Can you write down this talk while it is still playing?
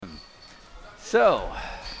So,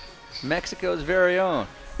 Mexico's very own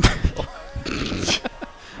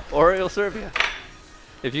Oriol Servia.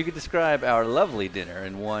 If you could describe our lovely dinner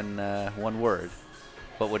in one word,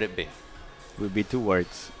 what would it be? It would be 2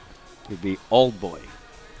 words. It would be old boy.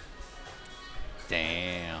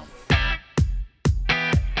 Damn.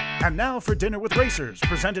 And now for Dinner with Racers,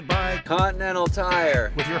 presented by Continental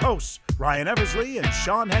Tire. with your hosts, Ryan Eversley and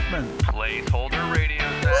Sean Heckman. Placeholder radio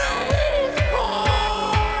sound.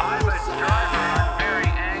 I'm a driver. I'm very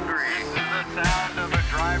angry. This is the sound of a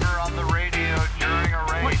driver on the radio during a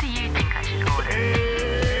race. What do you think I should order?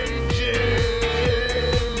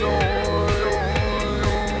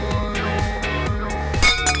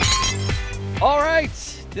 All right.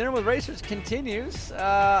 Dinner with Racers continues.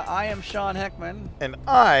 I am Sean Heckman. And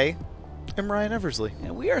I am Ryan Eversley.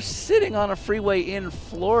 And we are sitting on a freeway in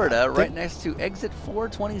Florida right next to exit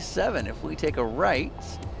 427. If we take a right,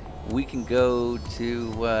 we can go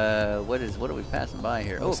to, what are we passing by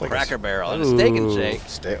here? Looks like Cracker Barrel and a Steak and Shake.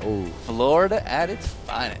 Florida at its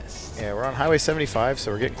finest. Yeah, we're on Highway 75,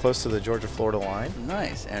 so we're getting close to the Georgia-Florida line.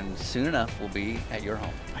 Nice. And soon enough, we'll be at your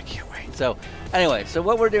home. I can't wait. So, anyway,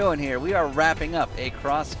 what we're doing here, we are wrapping up a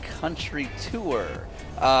cross-country tour.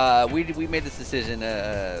 We made this decision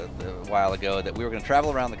a while ago that we were going to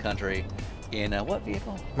travel around the country in what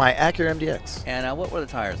vehicle? My Acura MDX. And what were the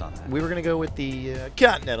tires on that? We were going to go with the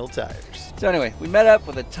Continental tires. So anyway, we met up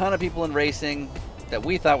with a ton of people in racing that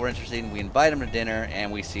we thought were interesting. We invite them to dinner,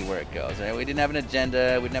 and we see where it goes. And we didn't have an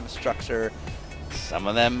agenda. We didn't have a structure. Some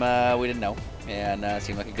of them we didn't know, and it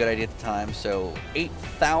seemed like a good idea at the time. So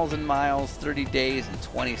 8,000 miles, 30 days, and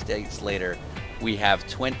 20 states later, we have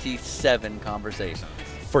 27 conversations.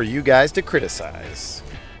 For you guys to criticize.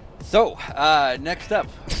 So, next up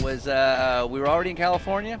was we were already in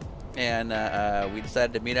California, and we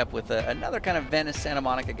decided to meet up with another kind of Venice, Santa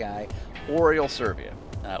Monica guy, Oriol Servia.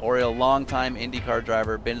 Oriol, longtime IndyCar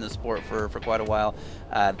driver, been in the sport for quite a while.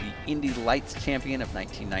 The Indy Lights champion of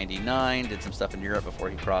 1999, did some stuff in Europe before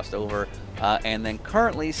he crossed over, and then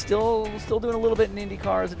currently still doing a little bit in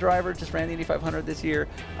IndyCar as a driver. Just ran the Indy 500 this year,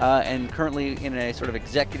 and currently in a sort of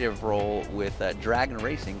executive role with Dragon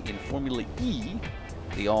Racing in Formula E,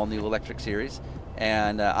 the all-new electric series.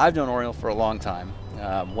 And I've known Oriol for a long time.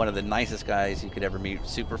 One of the nicest guys you could ever meet,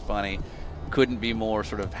 super funny. Couldn't be more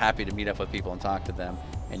sort of happy to meet up with people and talk to them.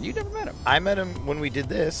 And you never met him. I met him when we did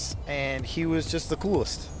this, and he was just the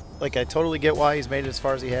coolest. Like, I totally get why he's made it as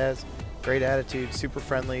far as he has. Great attitude, super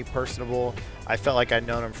friendly, personable. I felt like I'd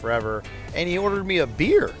known him forever. And he ordered me a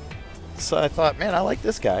beer. So I thought, man, I like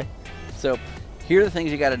this guy. So here are the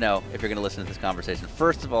things you got to know if you're going to listen to this conversation.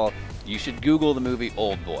 First of all, you should Google the movie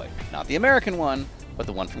Old Boy. Not the American one, but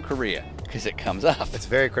the one from Korea, because it comes up. It's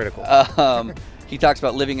very critical. He talks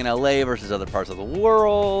about living in LA versus other parts of the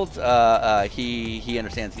world. He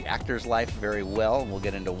understands the actor's life very well, and we'll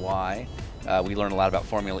get into why. We learn a lot about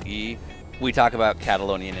Formula E. We talk about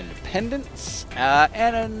Catalonian independence,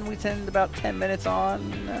 and then we spend about 10 minutes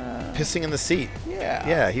on Pissing in the seat. Yeah.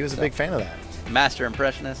 Yeah, he was a big fan of that. Master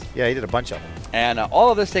Impressionist. Yeah, he did a bunch of them. And all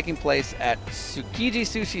of this taking place at Tsukiji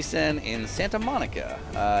Sushi-sen in Santa Monica.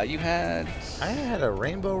 I had a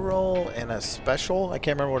rainbow roll and a special. I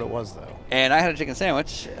can't remember what it was, though. And I had a chicken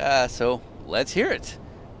sandwich, so let's hear it.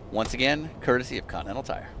 Once again, courtesy of Continental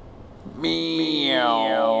Tire. All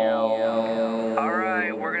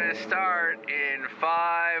right, we're going to start in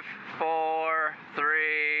 5, 4, 3,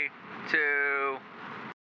 2.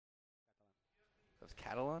 That's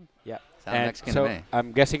Catalan? Yeah. Sound And Mexican so to me.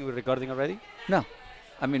 I'm guessing we're recording already? No.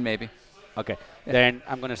 I mean, maybe. Okay. Yeah. Then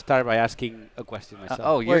I'm going to start by asking a question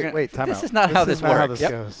myself. Wait, time This out. is not how this not how works. this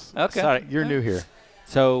goes. Okay. Sorry. You're new here.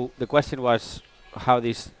 So the question was how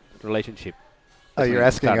this relationship. Oh, you're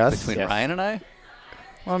asking us? Between Yes. Ryan and I?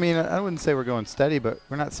 Well, I mean, I wouldn't say we're going steady, but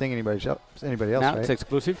we're not seeing anybody else, Now right? it's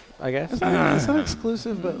exclusive, I guess. It's not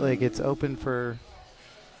exclusive, but like it's open for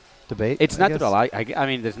debate. It's I natural. guess. I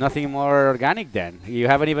mean, there's nothing more organic then. You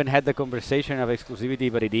haven't even had the conversation of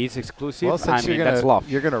exclusivity, but it is exclusive. Well, I since mean, that's love.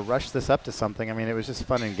 you're gonna rush this up to something. I mean, it was just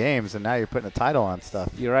fun and games, and now you're putting a title on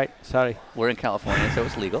stuff. You're right. Sorry. We're in California, so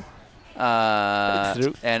it's legal. It's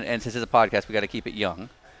true. And since it's a podcast, we got to keep it young.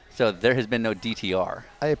 So there has been no DTR.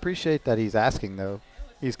 I appreciate that he's asking, though.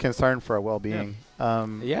 He's concerned for our well-being.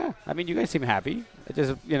 Yeah. I mean, you guys seem happy. It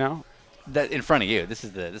just, That in front of you. This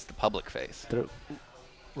is the public face. true.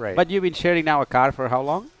 Right. But you've been sharing now a car for how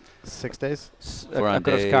long? 6 days. We're on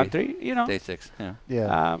Across day- country, Day 6. Yeah.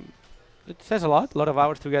 Yeah. It says a lot of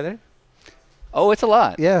hours together. Oh, it's a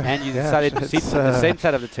lot. yeah. And you yeah, decided to sit it's, on the same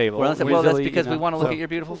side of the table. Well, that's Usually, because we want to look So at your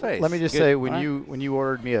beautiful face. Let me just Good. say, All right. when you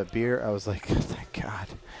ordered me a beer, I was like, thank God.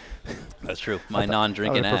 That's true. My I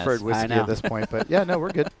non-drinking would have ass. preferred whiskey I know. at this point, but yeah, no, we're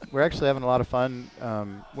good. We're actually having a lot of fun.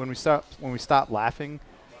 When we stop laughing,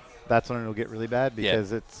 that's when it'll get really bad Yeah.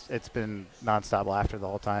 because it's been nonstop laughter the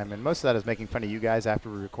whole time, and most of that is making fun of you guys after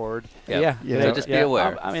we record. Yeah. Yeah. So just be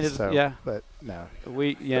aware. I mean, it's, So, yeah. but no,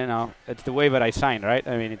 It's the waiver I signed, right?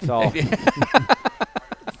 I mean, it's all.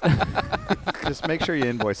 just make sure you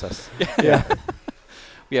invoice us. Yeah.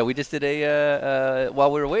 Yeah, we just did a while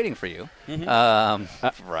we were waiting for you.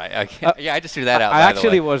 Right. I can't, I just threw that out. I by the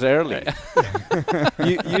actually way. was early.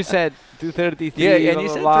 you said 2:33. Yeah, and blah, you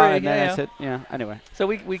blah, said blah, 3, and then yeah. I said, yeah. Anyway. So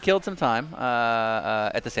we killed some time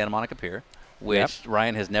at the Santa Monica Pier, which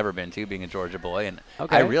Ryan has never been to, being a Georgia boy, and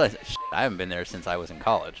Okay. I realized I haven't been there since I was in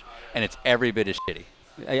college, and it's every bit as shitty.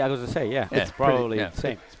 I was to say, yeah, Yeah, it's probably pretty- yeah. the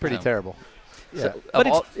same. It's pretty Yeah. terrible. Yeah. So, But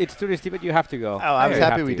of all- it's touristy, but you have to go. Oh, I was You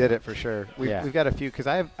happy have we to did go. it for sure. We've Yeah. got a few because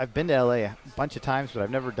I've been to LA a bunch of times, but I've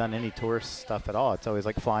never done any tourist stuff at all. It's always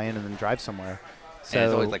like fly in and then drive somewhere. So and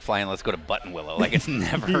it's always like flying. Let's go to Buttonwillow. Like it's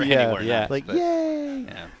never Yeah, anywhere. yeah. nice, like but- yay.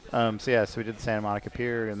 Yeah. So we did the Santa Monica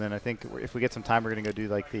Pier, and then I think if we get some time, we're gonna go do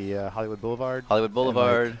like the Hollywood Boulevard, Hollywood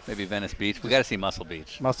Boulevard, like maybe Venice Beach. We got to see Muscle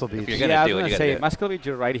Beach. Muscle If Beach. you're gonna Yeah, I do was it, gonna you gotta say do it. Muscle Beach,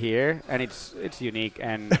 you're right here, and it's unique,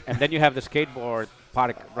 and then you have the skateboard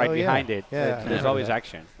park right Oh, yeah. behind it. Yeah, I There's remember always that.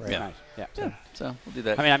 action. Right. It's nice. Yeah. Yeah, so we'll do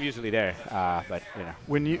that. I mean, I'm usually there, but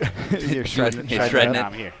When you you're shredding, You're shredding up. it.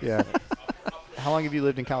 I'm here. Yeah. How long have you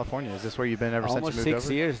lived in California? Is this where you've been ever Almost since you moved 6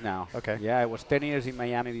 over? years now. Okay. Yeah, I was 10 years in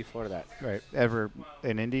Miami before that. Right. Ever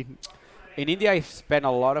in Indy? In India, I spent a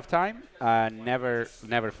lot of time, never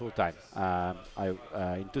full time.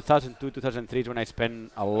 In 2002, 2003 is when I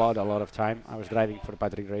spent a lot of time. I was driving for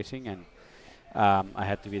Patrick Racing, and I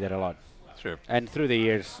had to be there a lot. Sure. And through the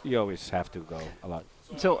years, you always have to go a lot.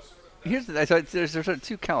 So here's there's sort of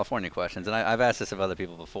two California questions, and I've asked this of other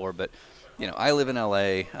people before, but I live in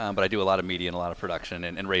LA, but I do a lot of media and a lot of production,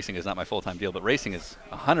 and racing is not my full-time deal, but racing is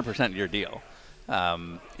 100% your deal,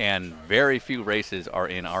 and very few races are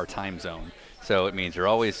in our time zone. So it means you're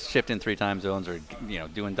always shifting 3 time zones, or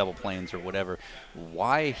doing double planes or whatever.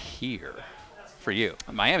 Why here for you?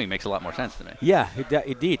 Miami makes a lot more sense to me. Yeah,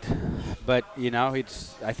 it did, but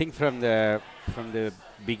it's I think from the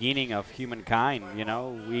beginning of humankind,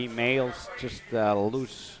 we males just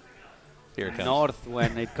lose Here it comes. north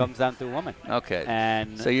when it comes down to women. Okay.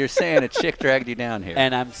 And So you're saying a chick dragged you down here?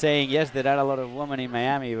 and I'm saying yes, there are a lot of women in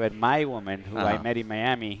Miami, but my woman, who I Uh-huh. met in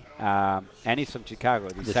Miami, and is from Chicago,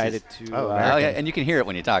 decided to. Oh, Oh American. yeah, and you can hear it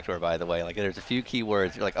when you talk to her. By the way, like there's a few key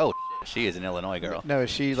words. You're like, oh, she is an Illinois girl. No, is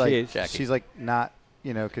she She like is. Jackie. she's like not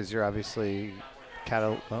because you're obviously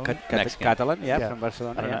Catalan. Mexican. Catalan, Yeah. from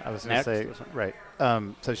Barcelona. I don't know, yeah. I was gonna Nerds say or something. right.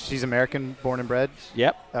 So she's American, born and bred.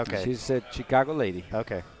 Yep. Okay. She's a Chicago lady,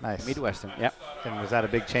 Okay, nice. Midwestern. Yep. And was that a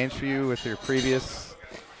big change for you with your previous?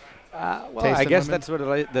 Well, Taste I in guess women? that's what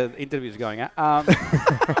the interview is going at.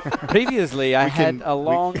 Previously, I We had can- a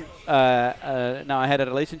long. I had a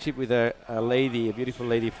relationship with a lady, a beautiful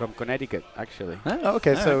lady from Connecticut, actually. Oh,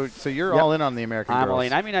 okay, so you're Yep. all in on the American I'm girls. all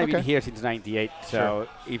in. I mean, I've been Okay. here since '98. So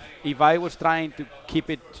if I was trying to keep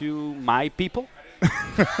it to my people,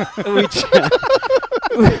 which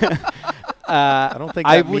I don't think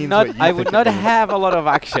I that would means not. what you I think would it not means. have a lot of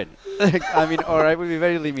action. I mean, or I would be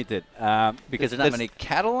very limited. Because there's not many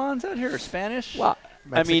Catalans out here, or Spanish. Well,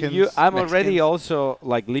 I mean, Mexicans- I'm already Mexicans? also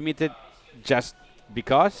like limited, just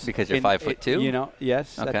because. Because you're 5'2"?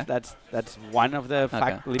 Yes. Okay. That's one of the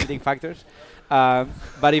Okay. limiting factors.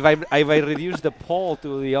 But if I reduce the poll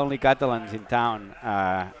to the only Catalans in town,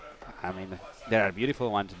 I mean, there are beautiful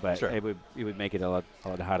ones, but Sure. it would make it a lot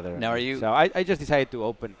harder. Now, are you- So I just decided to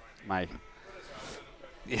open my.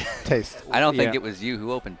 Taste. I don't think Yeah. it was you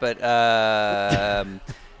who opened, but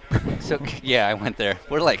so yeah, I went there.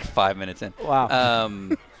 We're like 5 minutes in. Wow.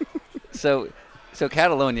 So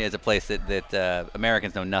Catalonia is a place that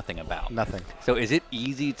Americans know nothing about. Nothing. So is it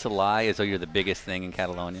easy to lie as though you're the biggest thing in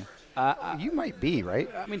Catalonia? You might be right.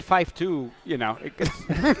 I mean, 5'2",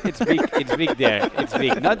 it's big. It's big there. It's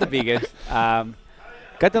big, not the biggest.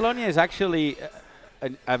 Catalonia is actually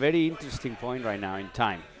a very interesting point right now in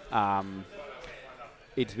time.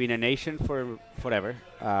 It's been a nation for forever,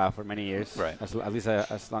 for many years, Right. at least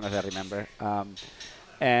as long as I remember.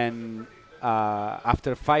 And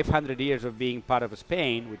after 500 years of being part of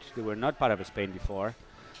Spain, which they were not part of Spain before,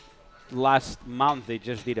 last month they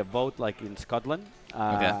just did a vote, like in Scotland.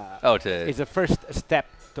 Okay. Oh, It's the first step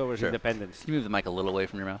towards Sure. independence. Can you move the mic a little away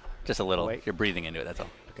from your mouth? Just a little. Away? You're breathing into it. That's all.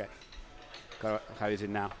 Okay. How is it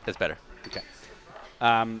now? That's better. Okay.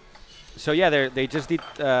 So yeah, they just did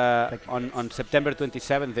on September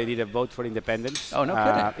 27th. They did a vote for independence. Oh, no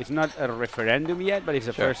kidding. It's not a referendum yet, but it's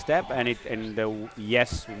a Sure. first step, and the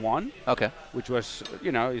yes won, Okay. which was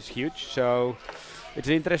is huge. So it's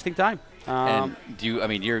an interesting time. And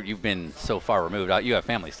you've been so far removed. You have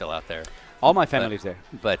family still out there. All my family's there.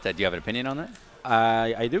 But do you have an opinion on that?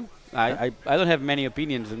 I do. I don't have many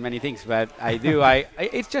opinions on many things, but I do.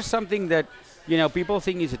 It's just something that people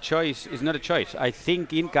think is a choice. It's not a choice. I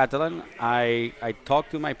think in Catalan. I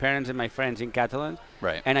talked to my parents and my friends in Catalan,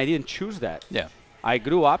 Right. and I didn't choose that. Yeah. I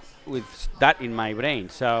grew up with that in my brain.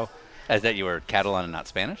 So As that you were Catalan and not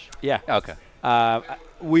Spanish? yeah. Okay.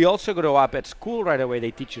 We also grow up at school right away.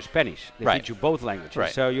 They teach you Spanish. They Right. teach you both languages.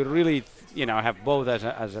 Right. So you really have both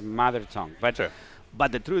as a mother tongue. But Sure.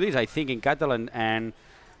 but the truth is, I think in Catalan, and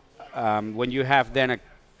when you have then a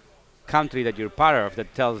country that you're part of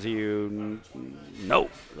that tells you no,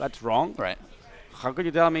 that's wrong. Right. How could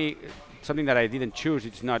you tell me something that I didn't choose?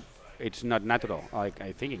 It's not natural. Like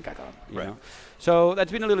I think in Catalan, Right. So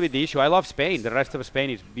that's been a little bit the issue. I love Spain. The rest of Spain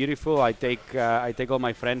is beautiful. I take all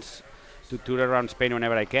my friends to tour around Spain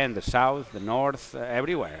whenever I can. The south, the north,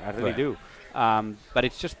 everywhere. I really Right. do. But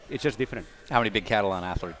it's just different. How many big Catalan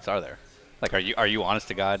athletes are there? Like, are you honest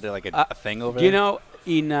to God like a thing over there?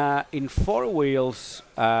 In four wheels,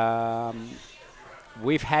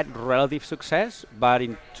 we've had relative success, but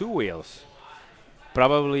in two wheels,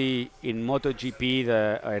 probably in MotoGP,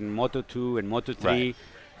 and Moto2 and Moto3,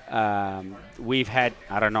 we've had,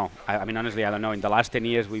 I don't know. I mean, honestly, I don't know. In the last 10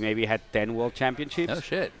 years, we maybe had 10 world championships Oh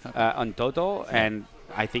shit. Okay. on total, and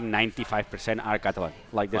I think 95% are Catalan.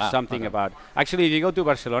 Like, there's Wow, something okay. about. Actually, if you go to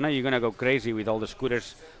Barcelona, you're gonna go crazy with all the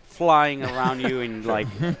scooters flying around you in like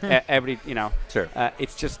every. Sure.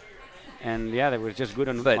 It's just, and yeah, they were just good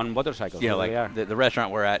But, on motorcycles. You know, so they are. like the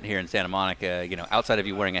restaurant we're at here in Santa Monica, outside of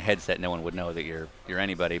you wearing a headset, no one would know that you're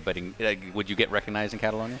anybody. But would you get recognized in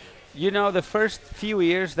Catalonia? The first few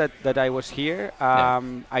years that I was here, Yeah.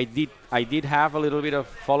 I did have a little bit of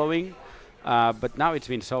following, but now it's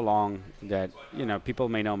been so long that people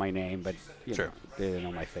may know my name, but Sure. they don't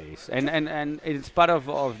know my face, and it's part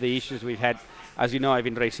of the issues we've had. As you know, I've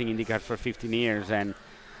been racing IndyCar for 15 years, and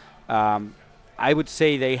I would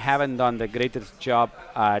say they haven't done the greatest job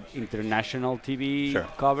at international TV Sure.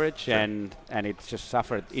 coverage, Sure. and it's just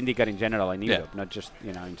suffered. IndyCar in general in Yeah. Europe, not just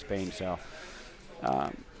in Spain. So.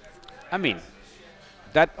 I mean,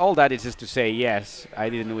 all that is just to say, yes, I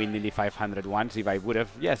didn't win Indy 500 once. If I would have,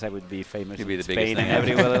 yes, I would be famous You'd be in the biggest Spain thing and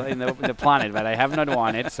everywhere in the planet, but I have not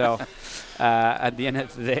won it. So at the end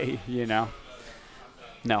of the day,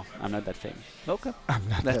 no, I'm not that famous. Okay.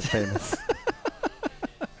 That's famous.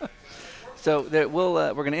 So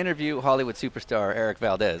we're going to interview Hollywood superstar Eric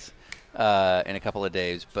Valdez in a couple of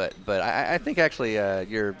days, but I think actually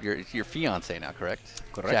your fiance now, correct?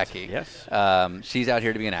 Correct. Jackie. Yes. She's out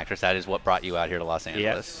here to be an actress. That is what brought you out here to Los Angeles.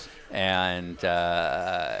 Yes. And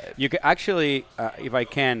You can actually, if I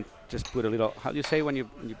can, just put a little. How do you say when you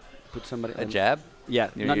put somebody a jab? Yeah,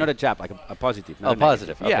 not a jab, like a positive. Oh, Not a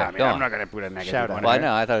positive. negative. Okay, Yeah, I mean, go I'm on. not going to put a negative Shout one. out. Well, I there.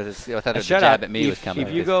 know. I thought the Shut jab up. at me was If coming.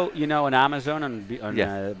 you go, on Amazon on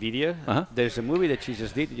Yeah. video, Uh-huh. there's a movie that she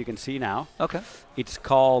just did. You can see now. Okay. It's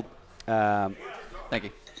called. Thank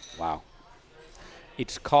you. Wow.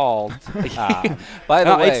 It's called. By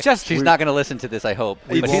the no, way, it's just she's not going to listen to this, I hope.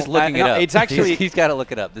 But It's- he's looking it no, up. it's actually- he's got to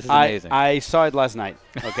look it up. This is I amazing. saw it last night.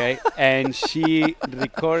 Okay, and she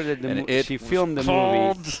recorded the And movie. it She was filmed the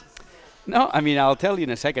called- movie. No, I mean I'll tell you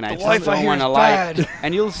in a second. I just Wi-Fi don't here want to is lie, bad.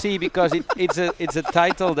 and you'll see because it's a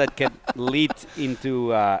title that can lead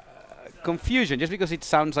into confusion just because it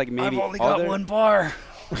sounds like maybe other. bar.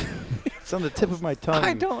 It's on the tip of my tongue.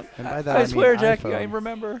 I don't. And by that I mean swear, Jackie, I iPhone.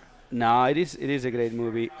 remember. No, it is a great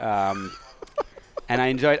movie, and I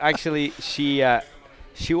enjoyed. Actually, she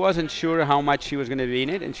wasn't sure how much she was going to be in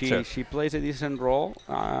it, and Sure. she plays a decent role.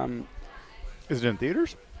 Is it in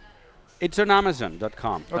theaters? It's on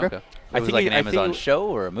Amazon.com. Okay. I It was think like it- an I think Amazon it- show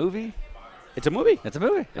or a movie? It's a movie. It's a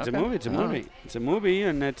movie. It's Okay. a movie. It's a All movie. right. It's a movie,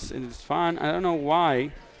 and it's fun. I don't know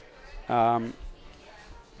why.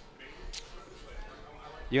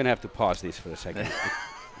 You're gonna have to pause this for a second.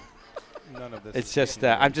 None of this. It's just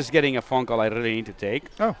I'm just getting a phone call I really need to take.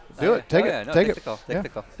 Oh, do it. Take Oh, it. yeah, no, take take it. the call. Take Yeah. the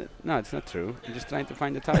call. No, it's not true. I'm just trying to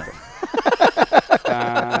find the title.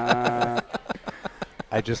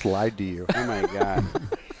 I just lied to you. Oh my god.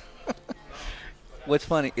 What's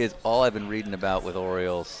funny is all I've been reading about with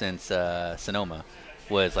Oriol since Sonoma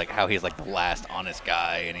was like how he's like the last honest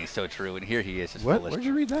guy and he's so true. And here he is just What? full of Where'd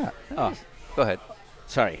you read that? Oh, Go ahead.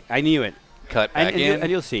 sorry. I knew it. cut back in. And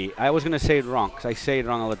you'll see. I was gonna say it wrong because I say it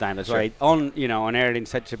wrong all the time. That's Sure. why on air in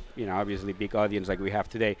such a obviously big audience like we have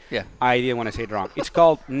today. Yeah. I didn't want to say it wrong. It's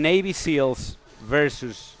called Navy SEALs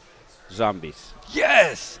versus zombies.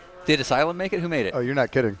 Yes. Did Asylum make it? Who made it? Oh, you're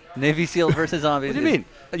not kidding. Navy SEALs versus zombies. What do you mean?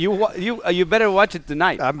 You better watch it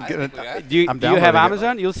tonight. I'm I gonna. think we got it. Do you I'm have downloading it.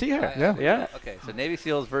 Amazon? You'll see her. Yeah. Okay, so Navy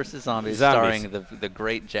SEAls versus zombies, Zombies. starring the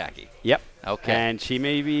great Jackie. Yep. Okay. And she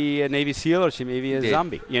may be a Navy SEAL or she may be a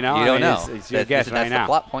zombie. You I don't mean, know. It's your guess that's right the now.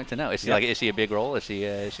 plot point to know. Is she Yeah. is she a big role? Is she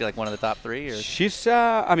like one of the top 3? Or? She's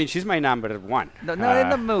she's my number 1. No, not in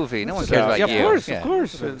the movie. No one So- cares about yeah, you. of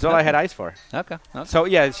course. That's all I had eyes for. Okay. So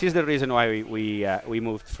yeah, she's the reason why we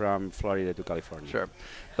moved from Florida to California. Sure.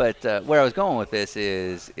 But where I was going with this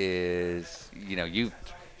is you've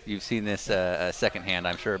seen this secondhand,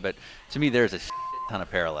 I'm sure. But to me, there's a ton of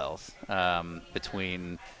parallels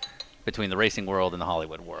between the racing world and the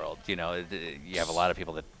Hollywood world. You have a lot of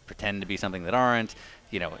people that pretend to be something that aren't.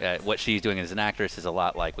 What she's doing as an actress is a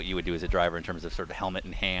lot like what you would do as a driver in terms of sort of helmet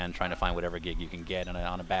in hand, trying to find whatever gig you can get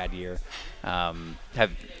on a bad year.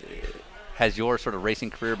 Has your sort of racing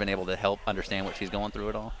career been able to help understand what she's going through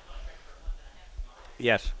at all?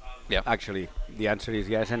 Yes. Yeah. Actually, the answer is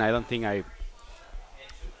yes, and I don't think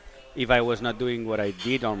if I was not doing what I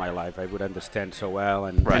did all my life, I would understand so well.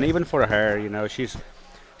 And even for her, she's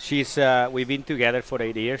we've been together for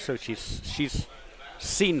 8 years, so she's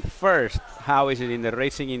seen first how is it in the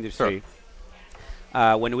racing industry.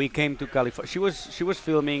 Sure. When we came to California, she was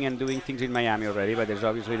filming and doing things in Miami already, but there's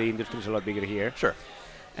obviously the industry is a lot bigger here. Sure.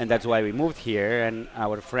 And that's why we moved here. And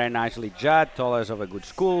our friend Ashley Judd told us of a good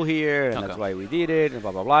school here, and that's why we did it, and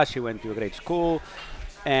blah, blah, blah. She went to a great school.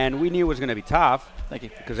 And we knew it was going to be tough. Thank you.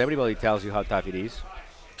 Because everybody tells you how tough it is.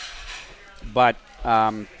 But,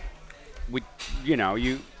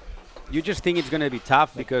 you just think it's going to be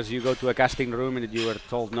tough because you go to a casting room and you were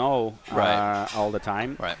told no all the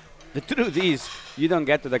time. Right. The truth is, you don't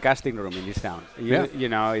get to the casting room in this town.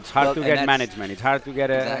 It's hard to get management. It's hard to get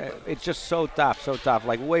it's just so tough,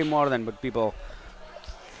 like way more than what people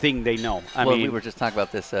think they know. I mean, we were just talking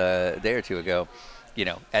about this a day or two ago.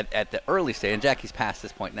 At the early stage, and Jackie's past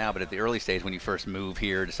this point now, but at the early stage when you first move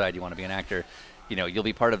here, decide you want to be an actor, you'll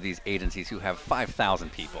be part of these agencies who have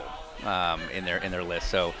 5,000 people in their list.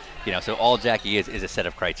 So, so all Jackie is a set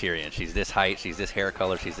of criteria. She's this height, she's this hair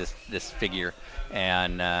color, she's this figure,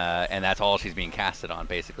 and that's all she's being casted on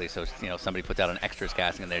basically. So, somebody puts out an extras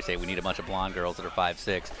casting and they say we need a bunch of blonde girls that are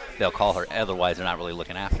 5'6", they'll call her. Otherwise, they're not really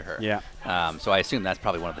looking after her. Yeah. So I assume that's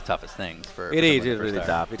probably one of the toughest things for. It is. someone It's to really first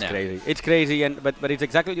start. tough. It's crazy. It's crazy, but it's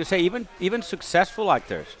exactly what you say. Even successful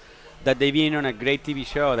actors that they've been on a great TV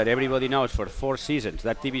show that everybody knows for 4 seasons.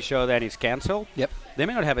 That TV show then is canceled. Yep. They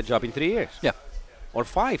may not have a job in 3 years. Yeah. Or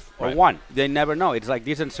 5 or Right. 1. They never know. It's like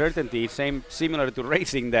this uncertainty, similar to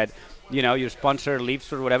racing that, your sponsor leaves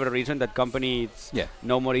for whatever reason. That company has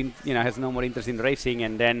no more interest in racing,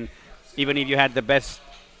 and then even if you had the best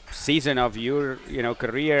season of your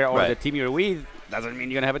career or the team you're with, doesn't mean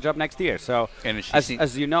you're gonna have a job next year. So And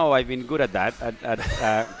as you know, I've been good at that,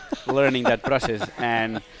 at learning that process,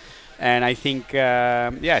 and I think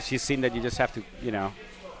she's seen that you just have to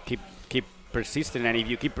keep persistent, and if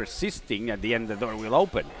you keep persisting, at the end the door will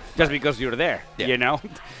open just because you're there,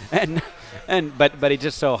 but it's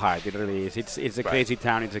just so hard. It really is. It's a crazy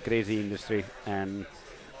town. It's a crazy industry, and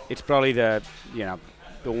it's probably the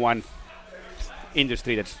one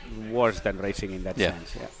industry that's worse than racing in that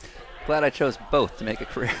sense. Yeah. Glad I chose both to make a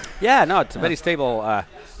career. Yeah, no, it's a very stable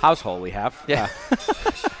household we have. Yeah.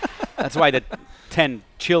 That's why the 10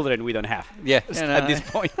 children we don't have. Yeah. At this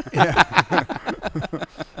point.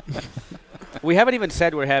 We haven't even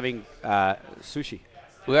said we're having sushi.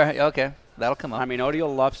 We are okay. That'll come up. I mean,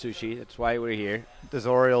 Oriol loves sushi. That's why we're here. Does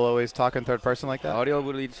Oriol always talk in third person like that? Oriol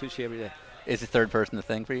will eat sushi every day. Is the third person the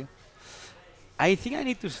thing for you? I think I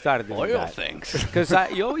need to start doing Oriol that. thinks. Because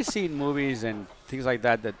you always see in movies and things like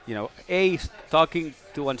that, talking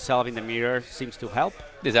to oneself in the mirror seems to help.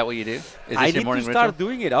 Is that what you do? Is this I your need morning to start ritual?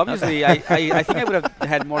 doing it. Obviously, I think I would have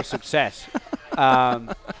had more success.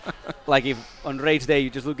 Like if on race day you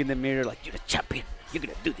just look in the mirror like, you're the champion. You're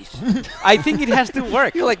going to do this. I think it has to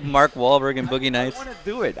work. You're like Mark Wahlberg in Boogie Nights. I want to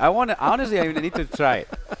do it. Honestly, I need to try it.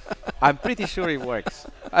 I'm pretty sure it works.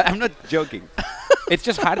 I'm not joking. It's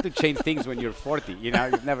just hard to change things when you're 40.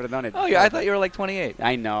 You've never done it. Oh, yeah, I thought you were like 28.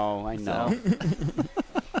 I know.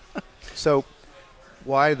 So,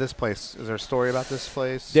 why this place? Is there a story about this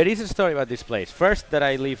place? There is a story about this place. First, that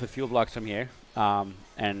I live a few blocks from here,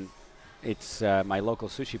 and it's my local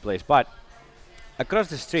sushi place. But across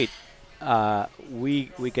the street,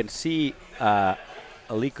 we can see a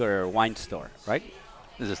liquor or wine store, right?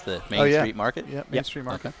 Is this the Main Street Market? Yeah, Main Street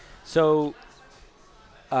Market. Okay. So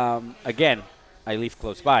again, I live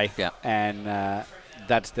close by, Yeah. and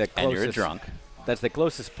that's the And closest. you're a drunk. That's the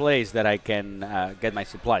closest place that I can get my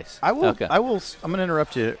supplies. I will. Okay. I'm going to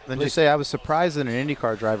interrupt you. Then Please. just say I was surprised that an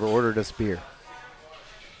IndyCar driver ordered us beer.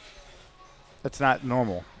 That's not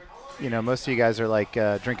normal. You know, most of you guys are like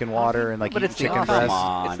drinking water and like But eating it's the chicken off breast. Come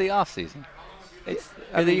on. It's the off season. It's,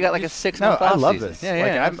 And then you got like a 6 No, month I off love season. this. Yeah, like,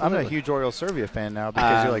 yeah. I'm a absolutely. huge Oriol Servia fan now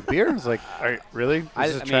because you're like beer. It's like, really? This I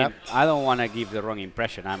is a mean, trap? I don't want to give the wrong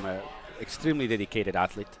impression. I'm a extremely dedicated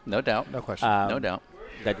athlete. No doubt. No question. No doubt.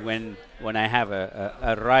 That when I have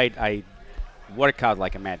a ride, I work out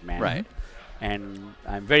like a madman. Right. And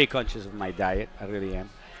I'm very conscious of my diet. I really am.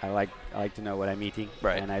 I like to know what I'm eating.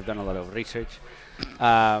 Right. And I've done a lot of research.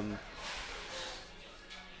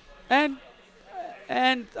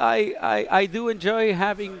 And I do enjoy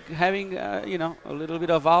having you know, a little bit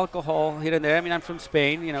of alcohol here and there. I mean, I'm from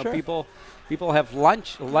Spain. You know, Sure. people have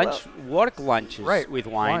work lunches Right, with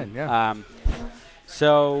wine. wine, yeah.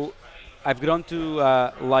 So I've grown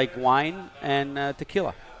to like wine and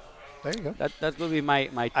tequila. There you go. That will be my.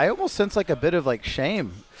 I almost sense like a bit of like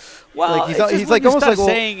shame. Well, like, he's it's al- just he's when like you almost start like,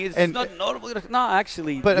 well, saying it's and- not normal. No,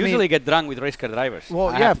 actually, But I usually mean- get drunk with race car drivers. Well,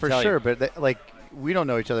 I yeah, have to for tell sure. you. But like, we don't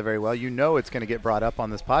know each other very well. You know, it's going to get brought up on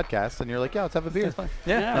this podcast, and you're like, yeah, let's have a beer.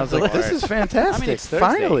 Yeah. And I was like, this is fantastic. I mean, it's Thursday.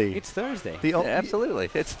 Finally, It's Thursday. the o- Yeah, absolutely.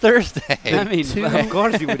 It's Thursday. I mean, two- of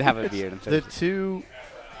course you would have a beer on the Thursday. two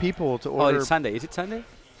people to Oh, order. it's Sunday. Is it Sunday?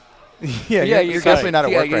 yeah, you're definitely not at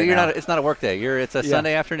work right you're now. Not. It's not a work day. It's a Yeah.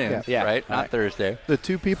 Sunday afternoon, Yeah. Yeah. right? Not Right. Thursday. The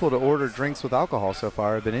two people to order drinks with alcohol so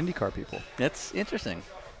far have been IndyCar people. That's interesting.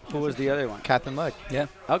 Who was the other one? Kath and Leg. Yeah.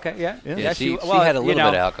 Okay, yeah. Yeah. She well, had a you little know,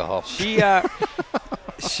 bit of alcohol. She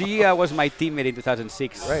was my teammate in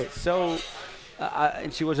 2006. Right. So,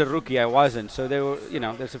 and she was a rookie. I wasn't. So there were, you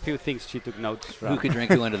know, there's a few things she took notes from. Who could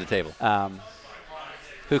drink who under the table?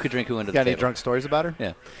 Who could drink who under Got the any table? drunk stories about her?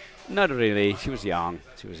 Yeah. Not really. She was young.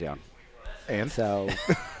 And So,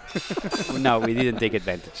 no, we didn't take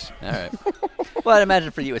advantage. All right. Well, I'd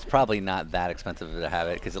imagine for you it's probably not that expensive to have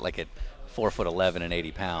it because like at 4'11" and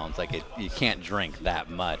 80 pounds, like you can't drink that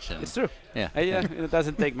much. And It's true. Yeah. Yeah, it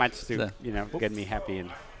doesn't take much to, So- you know, get me happy.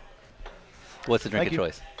 And What's the drink Thank of you.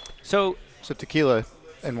 choice? so so tequila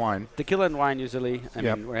and wine. tequila and wine usually. I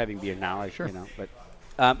Yep. mean, we're having beer now, Sure. you know.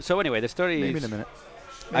 But so anyway, the story Maybe is in a minute.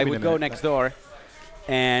 I Maybe in would a go minute. next door,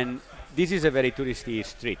 and this is a very touristy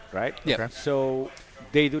street, right? Yeah. Okay. So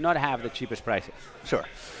they do not have the cheapest prices. Sure.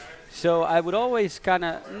 So I would always kind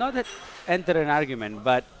of not that enter an argument,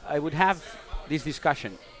 but I would have this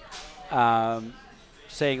discussion,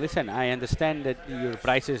 saying, "Listen, I understand that your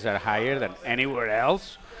prices are higher than anywhere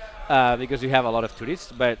else because you have a lot of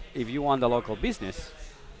tourists. But if you want the local business,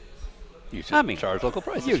 You should I mean, charge local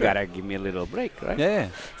prices. you sure. gotta give me a little break, right?" Yeah.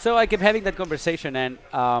 So I kept having that conversation, and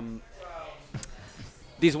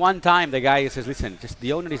this one time the guy says, "Listen, just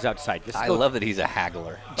the owner is outside. Just I go, love that he's a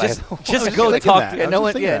haggler. by just, the way. just was go thinking talk that. to Yeah, I was no just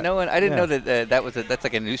one. thinking Yeah, that. no one. I didn't Yeah. know that that's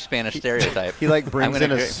like a new Spanish stereotype. He like brings in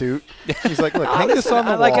gonna a agree. suit. He's like, look, Ah, hang this listen, on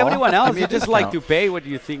the wall. like everyone else, Give me you a just like to discount. pay what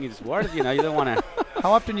you think it's worth. You know, you don't want to.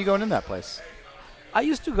 How often you going in that place? I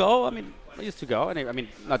used to go. And I mean,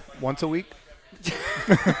 not Once a week?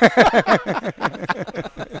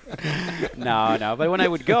 no. But when I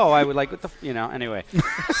would go, I would like, what the, you know. Anyway,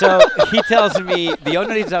 so he tells me the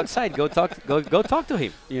owner is outside. Go talk to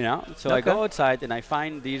him. You know. So I go outside and I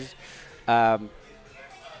find these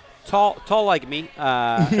tall like me,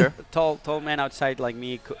 tall man outside like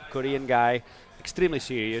me, Korean guy, extremely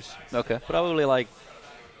serious, Okay. probably like,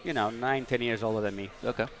 9-10 years older than me.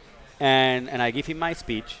 Okay. And I give him my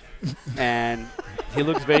speech, and he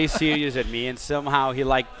looks very serious at me, and somehow he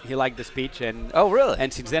liked the speech, and Oh, really?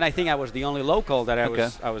 and since then I think I was the only local that Okay.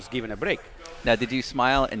 I was given a break. Now, did you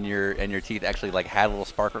smile and your teeth actually like had a little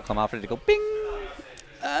sparkle come off it to go bing?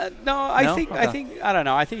 No, I No? think Okay. I don't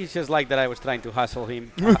know. I think it's just like that. I was trying to hustle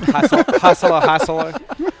him, hustler.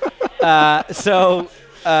 So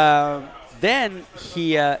then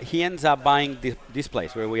he ends up buying this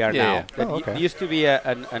place where we are Yeah, now. yeah. That Oh, okay. used to be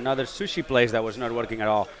another sushi place that was not working at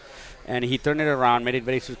all, and he turned it around, made it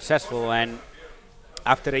very successful. And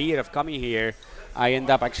after a year of coming here, I end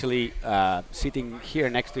up actually sitting here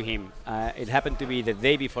next to him. It happened to be the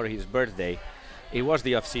day before his birthday. It was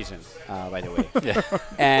the off season, by the way. Yeah.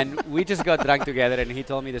 And we just got drunk together, and he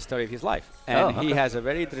told me the story of his life. And Oh, he okay. has a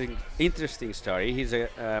very interesting story. He's a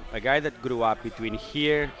guy that grew up between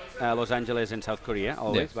here, Los Angeles, and South Korea,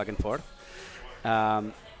 always back and forth.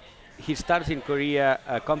 He starts in Korea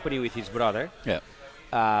a company with his brother Yeah.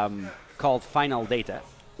 called Final Data,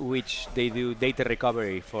 which they do data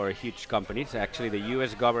recovery for huge companies. Actually, the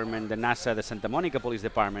U.S. government, the NASA, the Santa Monica Police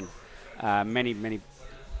Department, many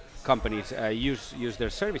companies use their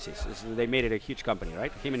services. They made it a huge company,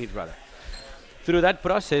 right? Him and his brother. Through that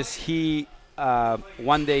process, he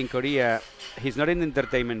one day in Korea, he's not in the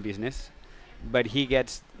entertainment business, but he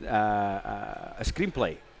gets a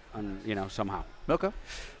screenplay, somehow. Okay.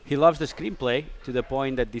 He loves the screenplay to the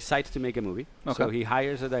point that decides to make a movie. Okay. So he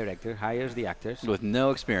hires a director, hires the actors. With no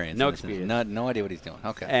experience. No in this experience. No idea what he's doing.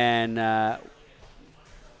 Okay. And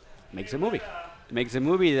makes a movie. Makes a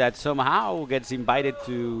movie that somehow gets invited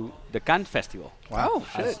to the Cannes Festival. Wow.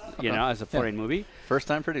 Shit. As a foreign movie. First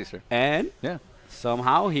time producer. And Yeah.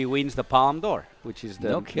 somehow he wins the Palme d'Or, which is the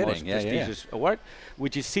No most kidding. Yeah, yeah, yeah. prestigious award,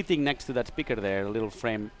 which is sitting next to that speaker there, a little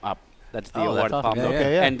frame up. That's the Oh, award, that's awesome. Palme Yeah, d'Or. yeah,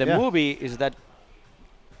 yeah. And the Yeah. movie is that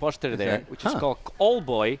poster there, that- which is huh. called Old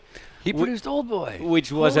Boy, He produced Old Boy.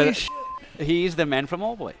 which was Holy a. shit. He is the man from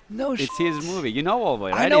Old Boy. No It's his movie. You know Old Boy,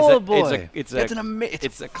 right? I know It's Old Boy. It's It's a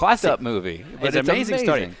it's a classic up movie. But It's an amazing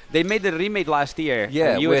story. They made the remake last year.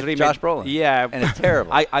 Yeah, and US with remake. Josh Brolin. Yeah, And it's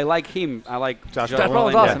terrible. I like him. I like Josh Josh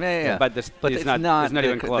Brolin's awesome. Yeah, yeah. But, But it's it's not the,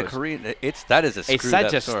 even close. The Korean. That is a It's screwed such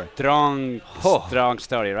up a story. strong, strong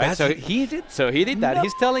story, right? That's he did. So he did that. No.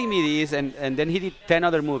 He's telling me this, and then he did 10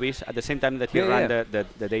 other movies at the same time that he Yeah, ran yeah.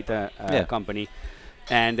 the data Yeah. company.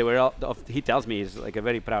 And they were all. He tells me he's like a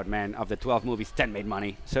very proud man. Of the 12 movies, 10 made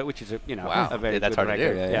money. So which is Wow. a very Yeah, that's good hard to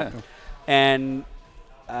do. record. Yeah. And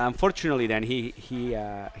unfortunately, then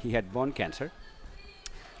he had bone cancer.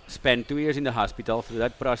 Spent 2 years in the hospital. Through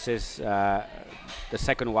that process, the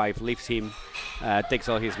second wife leaves him, takes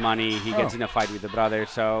all his money. He gets in a fight with the brother.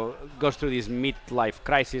 So goes through this midlife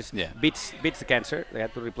crisis. Yeah. Beats the cancer. They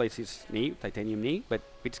had to replace his knee, titanium knee, but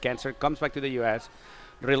beats cancer. Comes back to the U.S.,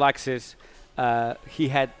 relaxes. He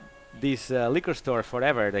had this liquor store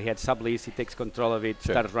forever. He had sublease. He takes control of it,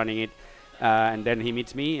 Sure. starts running it. And then he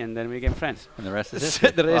meets me, and then we became friends. And the rest is history.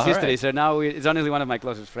 The rest is All history. right. So now it's honestly one of my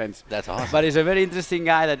closest friends. That's awesome. But he's a very interesting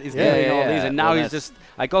guy that is Yeah, doing yeah, all yeah. this, and now Well, he's that's- just.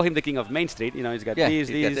 I call him the king of Main Street. He's got Yeah, this,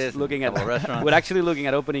 he's got this, looking at. couple restaurants. We're actually looking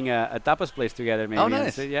at opening a tapas place together, maybe. Oh, and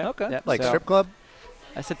nice. so, yeah, Okay. yeah, Like so strip club?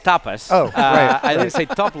 I said tapas. Oh, right. I didn't say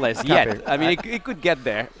topless yet. Copy. I mean, it could get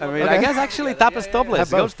there. I mean, I Okay. guess actually tapas topless Have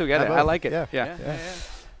both. goes together. Have I both. like it. Yeah. Yeah.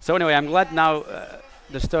 So anyway, I'm glad now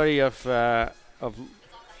the story of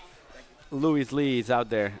Louis Lee is out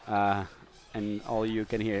there, and all you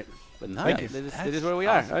can hear it. But Nice. yeah, this That's is where we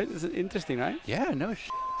awesome. are. Right? It's interesting, right? Yeah, no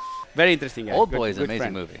Very interesting. Guy. Old Good- Boy is an good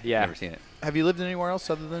amazing friend. movie. Yeah. Never seen it. Have you lived anywhere else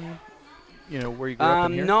other than, where you grew up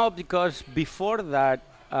in here? No, because before that,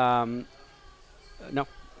 no,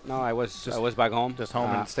 I was back home. Just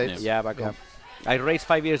home in the States? Yeah, back Yeah. home. I raced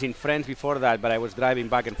 5 years in France before that, but I was driving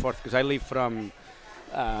back and forth because I live from,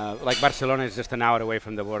 Barcelona is just an hour away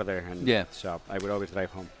from the border, and Yeah. so I would always drive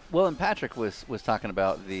home. Well, and Patrick was talking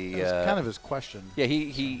about the. That was kind of his question. Yeah,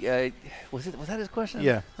 he was that his question?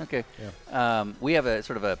 Yeah. Okay. Yeah. We have a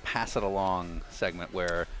sort of a pass it along segment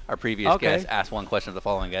where our previous Okay. guest asks one question of the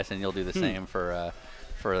following guest, and you'll do the same for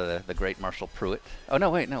the great Marshall Pruitt. Oh no,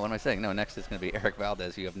 wait, no. What am I saying? No, next is going to be Eric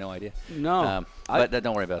Valdez. You have no idea. No, But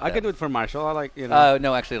don't worry about I that. can do it for Marshall. I like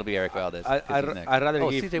No, actually, it'll be Eric Valdez. 'cause he's next. I'd rather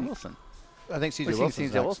Oh, give C.J. Wilson. I think C.J. We're seeing Wilson's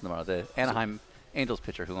C.J. next. Wilson tomorrow, the Anaheim Angels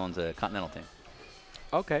pitcher who owns a Continental team.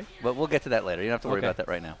 Okay, But we'll get to that later. You don't have to worry Okay. about that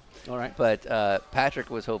right now. all right. But Patrick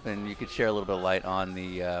was hoping you could share a little bit of light on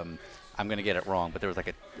the. I'm going to get it wrong, but there was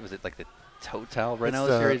like was it like the Total Renault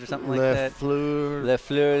It's, series or something like Le that? Fleur. Le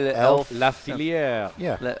Fleur, Le Elf. Elf. La Filière.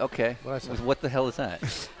 Yeah. Okay. What I said. What the hell is that?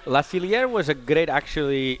 La Filière was a great,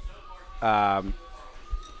 actually,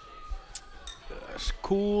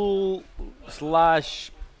 school /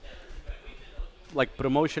 like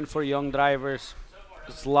promotion for young drivers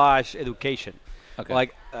 / education. Okay.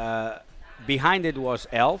 Like behind it was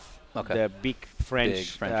Elf, Okay. the big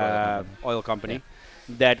French, French oil company. oil company.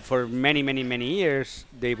 That for many years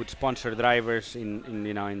they would sponsor drivers in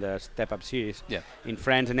the Step Up series Yeah. in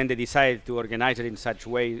France, and then they decided to organize it in such a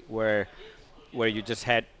way where you just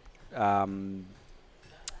had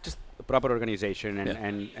just a proper organization,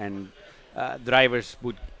 and drivers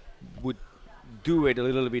would do it a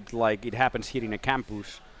little bit like it happens here in a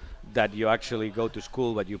campus, that you actually go to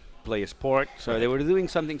school but you play a sport. So they were doing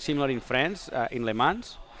something similar in France, in Le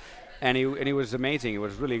Mans, and it was amazing. It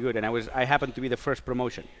was really good, and I happened to be the first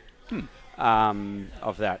promotion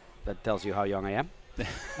of that. That tells you how young I am.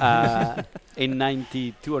 In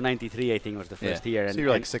 92 or 93, I think was the first year. So you're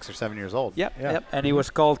like 6 or 7 years old. Yep, Yeah. yep. And it was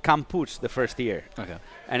called Campus the first year. Okay.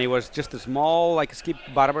 And it was just a small, like skip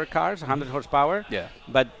barber cars, 100 horsepower. Yeah.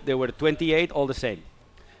 But there were 28, all the same.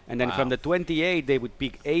 And then from Wow. the 28, they would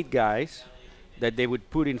pick 8 guys that they would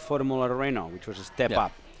put in Formula Renault, which was a step Yeah.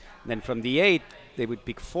 up. Then from the 8, they would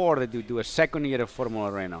pick 4 that would do a second year of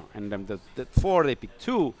Formula Renault. And then the 4, they picked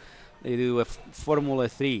 2 they do a Formula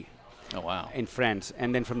 3 Oh wow. in France,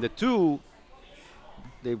 and then from the 2,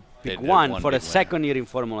 they pick did one one for the big winner. second year in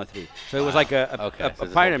Formula 3. So it was like a Okay, so there's a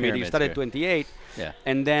whole pyramid. You pyramid started here. 28, Yeah.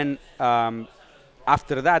 and then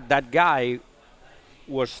after that guy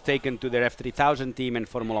was taken to their F3000 team and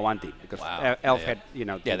Formula 1 team because Wow. Elf Yeah. had,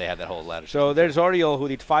 Yeah, team. they had that whole ladder. So there's Oriol who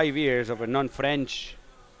did 5 years of a non-French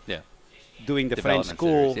yeah. doing the French Development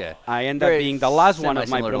school. series, yeah. I end up Very being the last one of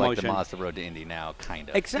my semi-similar to promotion. like the Mazda Road to Indy now, kind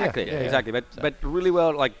of. Exactly, Yeah, yeah. exactly. So- But really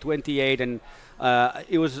well, like 28, and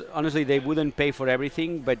it was honestly they wouldn't pay for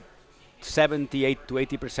everything, but 78 to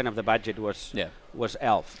 80% of the budget was Yeah.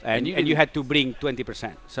 Elf, and you you didn't- had to bring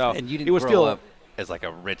 20%. So And you didn't it was grow still up as like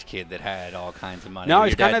a rich kid that had all kinds of money. no, Your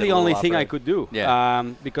it's dad kind of did the a only little thing I off-road. could do. Yeah.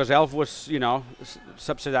 Because Elf was,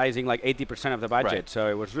 subsidizing like 80% of the budget, Right. so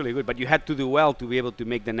it was really good. But you had to do well to be able to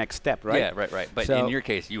make the next step, right? Yeah, right. But So- in your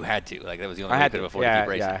case, you had to. Like that was the only I way you had could to. afford to keep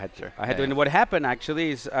racing. Yeah, I had to. Sure. I had to. Yeah, And what happened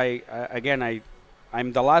actually is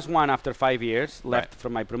I'm the last one after 5 years left Right.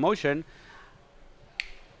 from my promotion.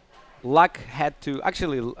 Luck had to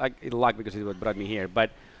luck because it what brought me here. But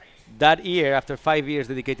that year, after 5 years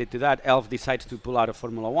dedicated to that, Elf decides to pull out of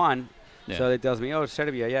Formula 1. Yeah. So it tells me, oh,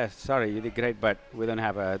 Servia, yes, sorry, you did great, but we don't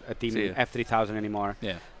have a team See ya. F3000 anymore.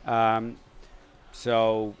 Yeah.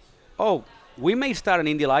 We may start an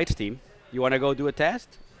Indy Lights team. You want to go do a test?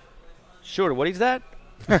 Sure, what is that?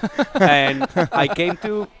 And I came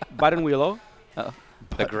to Baden Willow.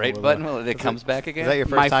 The great Willow. button that comes back again. Is that your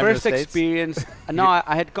first My time to first the States? experience, no,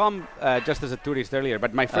 I had come just as a tourist earlier,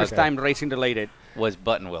 but my first Okay. time racing related, was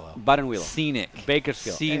Button Willow. Baden Willow. Scenic.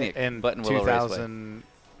 Bakersfield. Scenic. in Button Willow Raceway. 2000.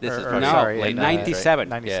 This is or probably No, sorry, late in 90s, right? 97.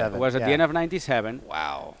 97. It was at the yeah. end of 97.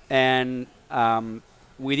 Wow. And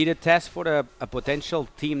we did a test for a potential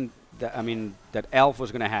team that Elf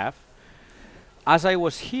was going to have. As I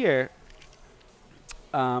was here,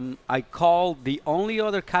 I called the only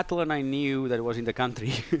other Catalan I knew that was in the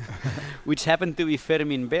country, which happened to be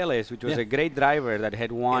Fermin Vélez, which was Yeah. a great driver that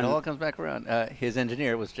had won. It all comes back around. His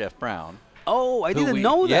engineer was Jeff Brown. Oh, I who didn't we-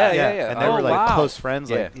 know yeah, that. yeah, yeah. And they Oh, were like wow. close friends.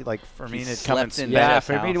 Yeah. Like Fermin He had come and slept in spent. Jeff's Yeah, house,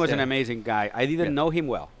 Fermin was an yeah. amazing guy. I didn't Yeah. know him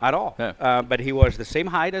well at all, Yeah. but he was the same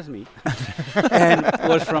height as me, and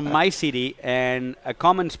was from my city. And a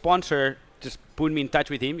common sponsor just put me in touch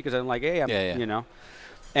with him because I'm like, hey, Yeah.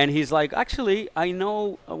 And he's like, actually, I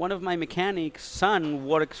know one of my mechanics' son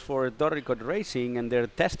works for Doricot Racing, and they're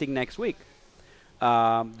testing next week.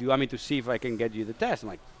 Do you want me to see if I can get you the test? I'm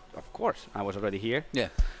like, of course. I was already here. Yeah.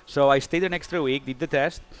 So I stayed an extra week, did the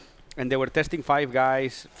test, and they were testing 5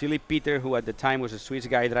 guys. Philip Peter, who at the time was a Swiss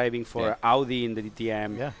guy driving for Yeah. Audi in the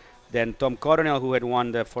DTM. Yeah. Then Tom Coronel, who had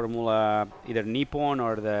won the Formula either Nippon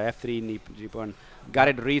or the F3 Nippon.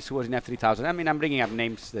 Garrett Reese, who was in F3000. I mean, I'm bringing up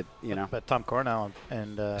names that, But Tom Cornell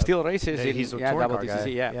and still races yeah, in he's a yeah, touring double car TCC,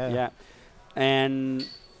 guy. yeah, Yeah. And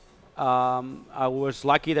I was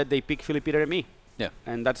lucky that they picked Philip Peter and me. Yeah.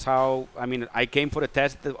 And that's how, I came for a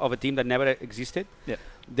test of a team that never existed. Yeah.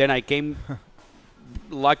 Then I came,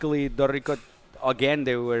 luckily, Doricot, again,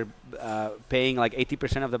 they were paying like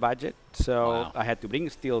 80% of the budget. So Wow. I had to bring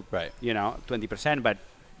still, Right. 20%, but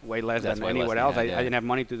way less That's than way less anywhere than else. that, I yeah. didn't have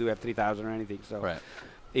money to do F3000 or anything. So Right.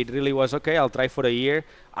 it really was okay. I'll try for a year.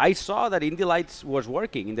 I saw that Indy Lights was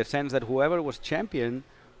working in the sense that whoever was champion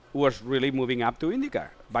was really moving up to IndyCar.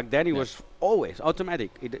 Back then, it Yeah. was always automatic.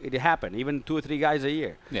 It happened, even 2 or 3 guys a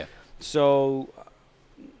year. Yeah. So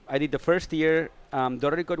I did the first year.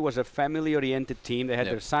 Doricot was a family-oriented team. They had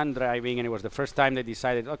Yep. their son driving, and it was the first time they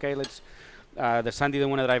decided, okay, let's. The son didn't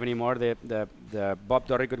want to drive anymore. The Bob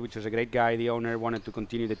Doricot, which was a great guy, the owner, wanted to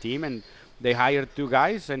continue the team, and they hired 2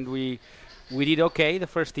 guys, and we did okay the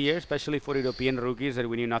first year, especially for European rookies that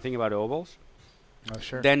we knew nothing about ovals. Oh,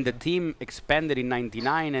 sure. Then the team expanded in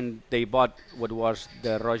 '99, and they bought what was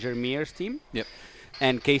the Roger Mears team. Yep.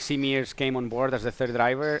 And Casey Mears came on board as the third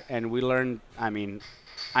driver, and we learned.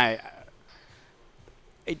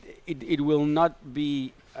 It will not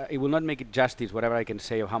be. It will not make it justice. Whatever I can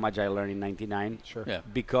say of how much I learned in '99. Sure. Yeah.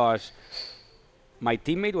 Because my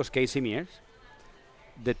teammate was Casey Mears.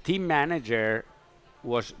 The team manager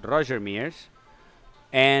was Roger Mears,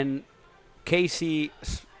 and Casey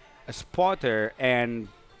a spotter and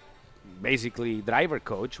basically driver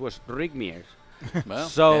coach was Rick Mears. Well,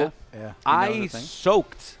 So yeah. Yeah. I the thing.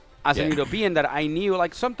 soaked as Yeah. an European that I knew,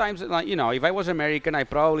 like sometimes, like, if I was American, I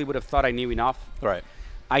probably would have thought I knew enough. Right.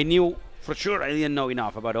 I knew for sure I didn't know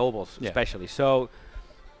enough about ovals, Yeah. especially. So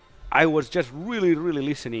I was just really, really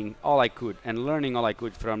listening all I could and learning all I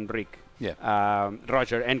could from Rick, Yeah.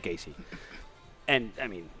 Roger, and Casey. And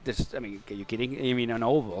are you kidding? On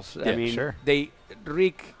ovals, Yeah, sure.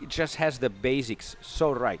 Rick just has the basics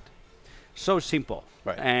so right. so simple.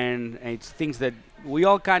 Right. And it's things that we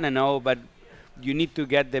all kind of know, but you need to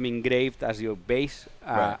get them engraved as your base,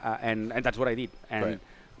 Right. and that's what I did. And Right.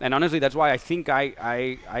 and honestly, that's why I think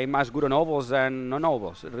I'm as good on ovals than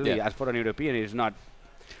non-ovals. Really, Yeah. as for an European, it's not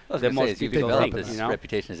I was the gonna say, most is you've difficult developed thing, this you know?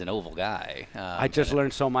 reputation as an oval guy. I just and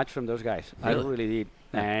learned so much from those guys. I Really? really did.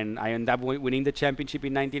 Yeah. And I ended up winning the championship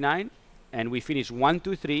in '99, and we finished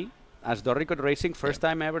 1-2-3 as Doricot Racing, first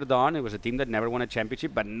time ever done. It was a team that never won a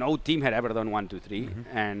championship, but no team had ever done 1-2-3.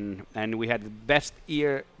 And we had the best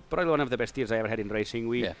year, probably one of the best years I ever had in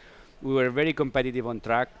racing. Yeah. We were very competitive on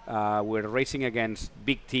track. We were racing against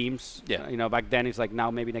big teams. Yeah. You know, back then it's like now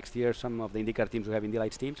maybe next year some of the IndyCar teams will have Indy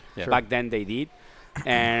Lights teams. Yeah. Back then they did.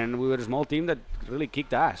 And we were a small team that really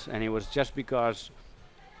kicked ass. And it was just because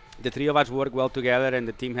the three of us worked well together and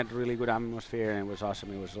the team had really good atmosphere and it was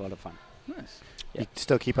awesome. It was a lot of fun. Nice. You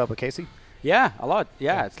still keep up with Casey? Yeah, a lot.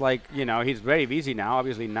 Yeah, it's like, you know, he's very busy now,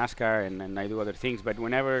 obviously in NASCAR and I do other things. But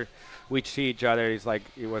whenever we see each other, it's like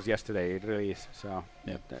it was yesterday. It really is. So,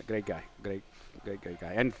 Yeah. Great guy. Great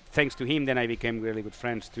guy. And thanks to him, then I became really good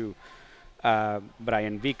friends to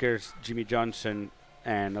Brian Vickers, Jimmy Johnson,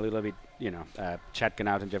 and a little bit, you know, Chad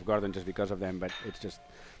Knaus and Jeff Gordon just because of them. But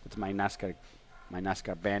it's my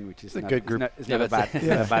NASCAR band, which is It's a not, good group. It's Yeah, not a bad, but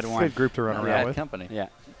not a bad one. Good group to run Not a around bad with. company. Yeah.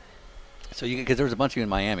 So because there was a bunch of you in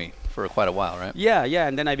Miami for quite a while, right? Yeah,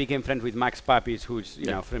 and then I became friends with Max Papis, who's you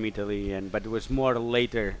Yeah. know from Italy, but it was more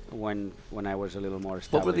later when I was a little more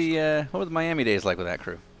established. What were the Miami days like with that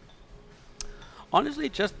crew? Honestly,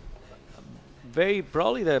 just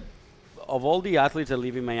probably of all the athletes that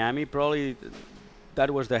live in Miami, probably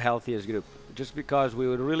that was the healthiest group. Just because we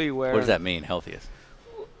would really What does that mean, healthiest?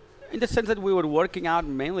 in the sense that we were working out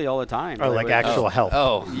mainly all the time. Or We like were- actual health.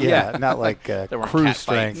 Oh, Yeah, not like There weren't cruise cat fights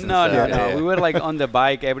strength. and No, stuff. no. Yeah. We were like on the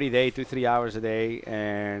bike every day, 2-3 hours a day,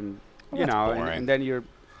 and Well, you that's know, boring. and then you're,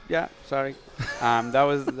 yeah, sorry, that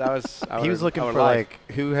was He was looking our for life.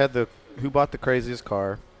 like who bought the craziest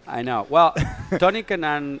car. I know. Well, Tony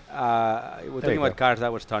Kanan, we're There talking you about go. cars.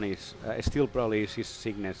 That was Tony's. Still probably is his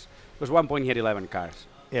sickness. There was one point he had 11 cars.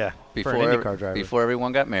 Yeah, Before for an IndyCar driver. before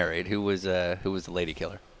everyone got married, who was the lady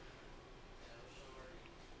killer?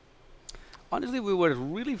 Honestly, we were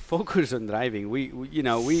really focused on driving. We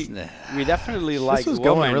definitely like was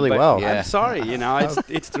going women, really but well. Yeah. I'm sorry,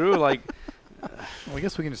 it's true. Like, Well, I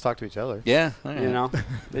guess we can just talk to each other. Yeah. all right. you know,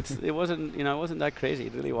 it wasn't that crazy.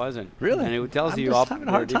 It really wasn't. Really? And it tells I'm you just up having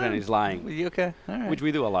a where hard different time. is lying, You okay? All right. which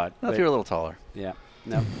we do a lot. Well, if but you're a little taller. yeah,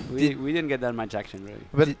 no, we didn't get that much action really.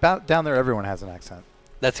 But about down there, everyone has an accent.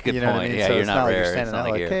 That's a good you know point. what I mean? Yeah, so you're it's not like rare. you're It's standing not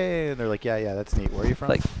there like like, here. hey, and they're like, yeah, that's neat. Where are you from?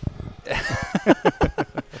 Like,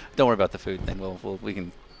 don't worry about the food thing. We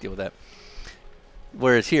can deal with that.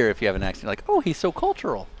 Whereas here, if you have an accent, like, oh, he's so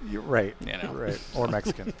cultural. You're right. You know. Right. Or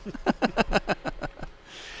Mexican.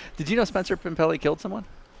 Did you know Spencer Pimpelli killed someone?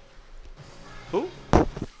 Who?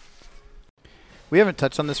 We haven't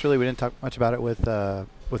touched on this really. We didn't talk much about it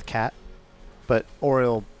with Kat, but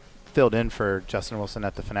Oriol filled in for Justin Wilson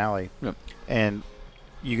at the finale, Yep. and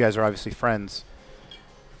you guys are obviously friends.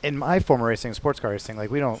 In my former racing, sports car racing, like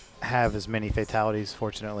we don't have as many fatalities,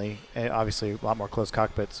 fortunately, and obviously a lot more close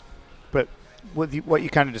cockpits. But what you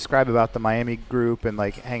kind of describe about the Miami group and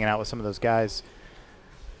like hanging out with some of those guys,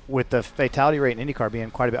 with the fatality rate in IndyCar being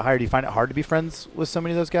quite a bit higher, do you find it hard to be friends with so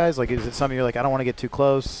many of those guys? Like, is it something you're like, I don't want to get too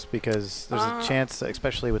close because there's a chance,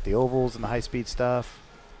 especially with the ovals and the high-speed stuff?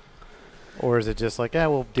 Or is it just like, yeah,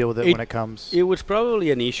 we'll deal with it when it comes? It was probably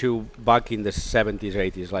an issue back in the 70s or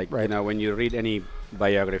 80s. Like, Right. you know, when you read any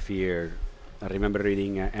biography, or I remember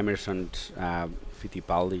reading Emerson's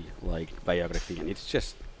Fittipaldi biography, and it's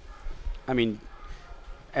just, I mean,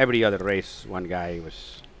 every other race, one guy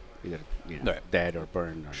was either Right. dead or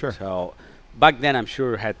burned. Sure. So back then, I'm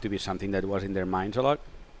sure had to be something that was in their minds a lot.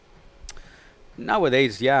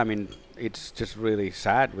 Nowadays, yeah, I mean, it's just really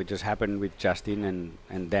sad. It just happened with Justin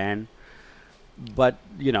and Dan. But,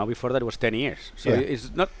 you know, before that it was 10 years. So Yeah. it's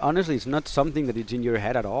not, honestly, it's not something that is in your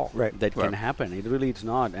head at all. Right. That Right. can happen. It really is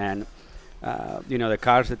not. And, you know, the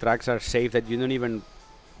cars, the tracks are safe that you don't even,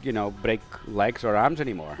 you know, break legs or arms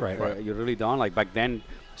anymore. Right. Right. You really don't. Like back then,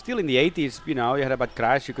 still in the 80s, you know, you had a bad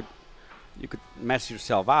crash, you could mess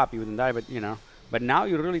yourself up, you wouldn't die, but, you know. But now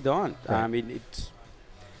you really don't. Right. I mean, it's,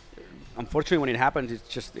 unfortunately, when it happens,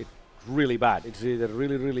 it's really bad. It's either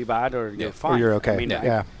really, really bad or you're fine. Or you're okay. I mean,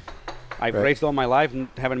 yeah. I've Right. raced all my life and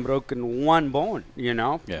haven't broken one bone, you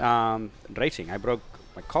know. Yeah. Racing, I broke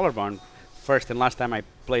my collarbone first and last time I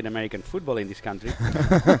played American football in this country,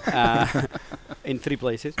 in 3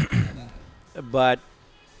 places. But,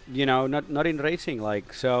 you know, not in racing.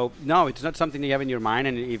 Like, so, no, it's not something you have in your mind.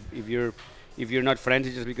 And if if you're not friends,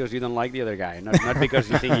 it's just because you don't like the other guy, not because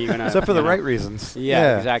you think you're gonna. So for the you know. right reasons.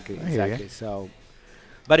 Yeah, exactly, I hear ya. exactly. So,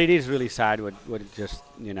 but it is really sad what just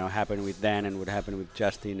happened with Dan and what happened with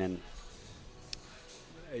Justin, and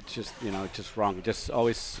it's just it's just wrong. It just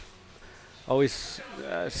always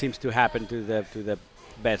seems to happen to the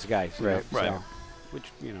best guys. you know, Right, right. So, which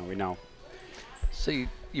we know. So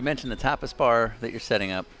you mentioned the tapas bar that you're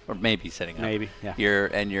setting up, or maybe setting up. Maybe, yeah.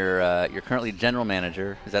 You're currently general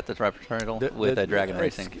manager. Is that the proper title with Dragon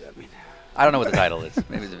Racing? I mean, I don't know what the title is.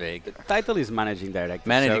 Maybe it's vague. the title is managing director.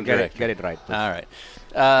 Managing so director. Get it right. please. All right.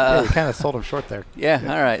 Yeah, you kind of sold him short there. Yeah.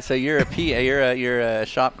 All right. So you're a PA. You're a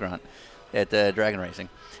shop grunt at Dragon Racing,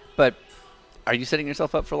 but are you setting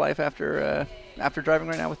yourself up for life after driving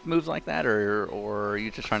right now with moves like that, or are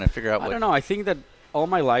you just trying to figure out? I don't know. I think that all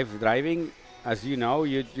my life driving, as you know,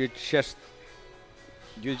 you just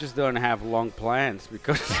don't have long plans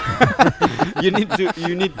because you need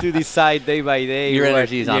to decide day by day. Your what,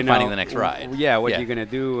 energy is on finding the next ride. Yeah, what Yeah. you're gonna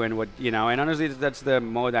do and and honestly, that's the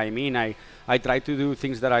mode I'm in. I try to do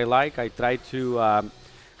things that I like. I try to, at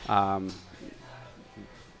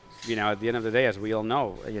the end of the day, as we all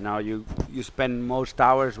know, you spend most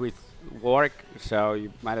hours with work, so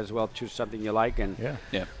you might as well choose something you like. And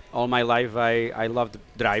Yeah. all my life, I loved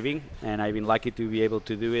driving, and I've been lucky to be able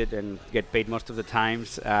to do it and get paid most of the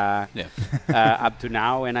times up to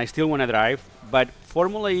now. And I still want to drive, but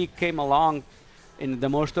Formula E came along in the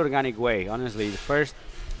most organic way. Honestly, first,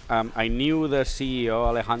 I knew the CEO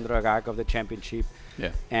Alejandro Agag of the championship,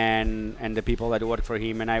 Yeah. and the people that worked for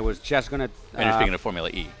him, and I was just gonna. And you're speaking of Formula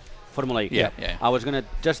E. Formula E. Yeah. I was gonna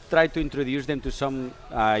just try to introduce them to some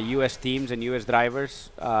U.S. teams and U.S. drivers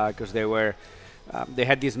because they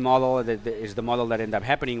had this model that is the model that ended up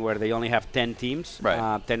happening where they only have 10 teams,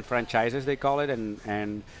 Right. 10 franchises they call it,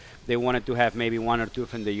 and they wanted to have maybe one or two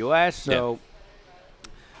from the U.S. So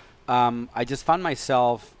I just found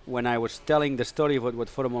myself when I was telling the story of what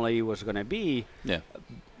Formula E was gonna be. Yeah.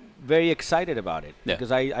 Very excited about it Yeah.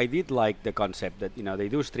 because I did like the concept that they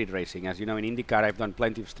do street racing. As you know, in IndyCar I've done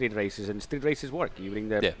plenty of street races, and street races work. You bring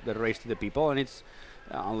the race to the people, and it's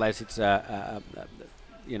unless it's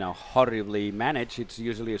horribly managed, it's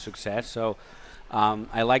usually a success. So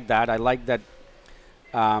I like that. I like that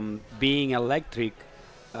being electric,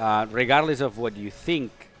 regardless of what you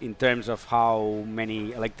think in terms of how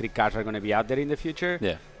many electric cars are going to be out there in the future,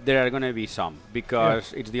 there are going to be some,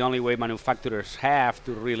 because it's the only way manufacturers have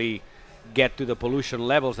to really get to the pollution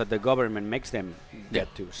levels that the government makes them get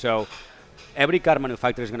to. So every car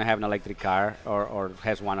manufacturer is going to have an electric car or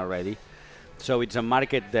has one already. So it's a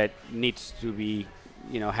market that needs to be,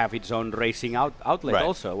 have its own racing outlet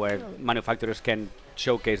also, where manufacturers can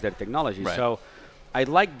showcase their technology. Right. So I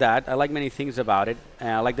like that. I like many things about it.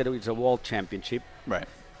 I like that it's a world championship. Right.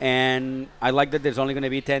 And I like that there's only going to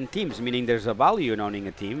be 10 teams, meaning there's a value in owning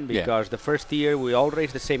a team, because the first year we all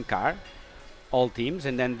race the same car, all teams,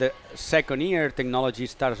 and then the second year technology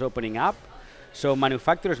starts opening up. So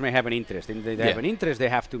manufacturers may have an interest. And they have an interest, they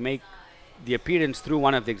have to make the appearance through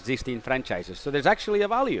one of the existing franchises. So there's actually a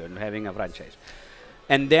value in having a franchise.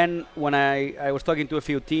 And then when I was talking to a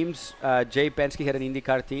few teams, Jay Penske had an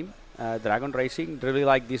IndyCar team, Dragon Racing, really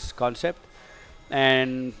liked this concept.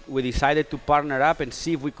 And we decided to partner up and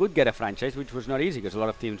see if we could get a franchise, which was not easy because a lot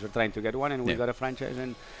of teams were trying to get one, and we got a franchise,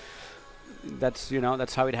 and that's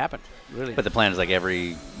how it happened, really. But the plan is like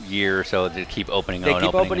every year or so to keep opening. They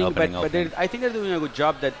keep opening, but I think they're doing a good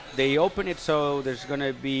job that they open it so there's going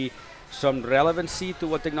to be some relevancy to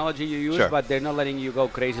what technology you use, but they're not letting you go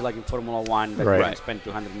crazy like in Formula One that you can spend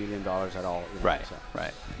 $200 million at all. Right.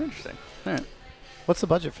 Interesting. All right. What's the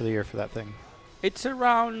budget for the year for that thing? It's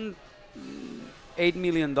around $8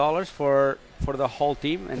 million for the whole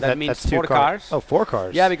team, and that means 4 cars. Oh, 4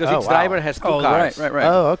 cars. Yeah, because each driver has 2 cars. Right.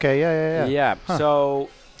 Oh, okay. Yeah. Yeah. So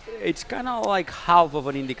it's kind of like half of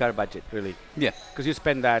an IndyCar budget, really. Yeah. Because you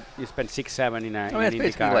spend 6, 7 in an it's IndyCar.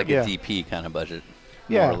 basically like a DP kind of budget,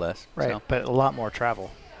 more or less. Right. So. But a lot more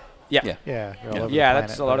travel. Yeah. Yeah. You're all over the Yeah, planet,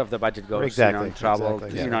 that's a lot of the budget goes. Exactly. Travel.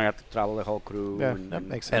 Exactly, You have to travel the whole crew. Yeah, that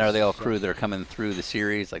makes sense. And are they all crew that are coming through the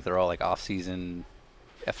series? Like they're all like off-season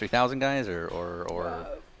F3000 guys, or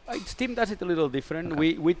Each team does it a little different.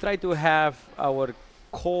 Okay. We try to have our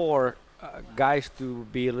core guys to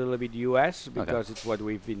be a little bit US because it's what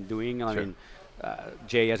we've been doing. I mean,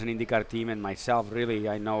 Jay has an IndyCar team, and myself, really,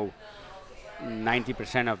 I know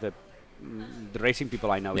 90% of the racing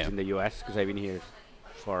people I know is in the US because I've been here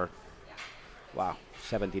for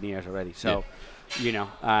 17 years already. So,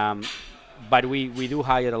 but we do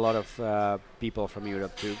hire a lot of people from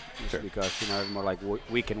Europe too, because it's more like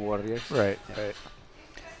weekend warriors. Right.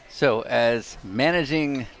 So, as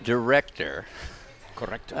managing director,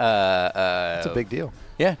 Correct. That's a big deal.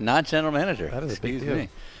 Yeah, not general manager. That is a big Excuse deal.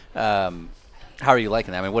 me. How are you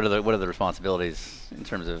liking that? I mean, what are the responsibilities in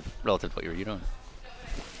terms of relative to what you're doing?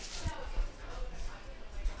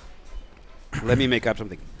 Let me make up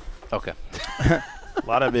something. Okay. A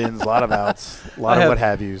lot of ins, a lot of outs, a lot of what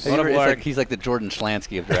have yous. lot of It's work. like he's like the Jordan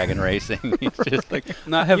Schlansky of Dragon Racing. He's just like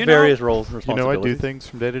No, I have you know- various roles and You know, I responsibilities. do things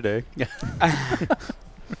from day to day.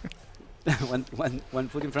 one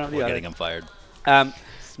foot in front of the we're other. getting him fired.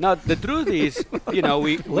 No, the truth is, you know,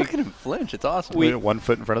 we Look at him flinch. It's awesome. We- One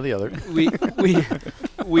foot in front of the other.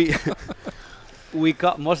 we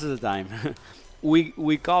call most of the time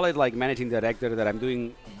we call it like managing director, that I'm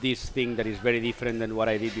doing this thing that is very different than what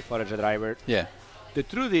I did before as a driver. Yeah. The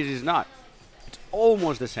truth is, it's not. It's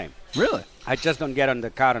almost the same. Really? I just don't get on the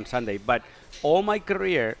car on Sunday. But all my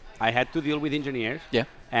career, I had to deal with engineers. Yeah.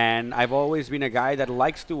 And I've always been a guy that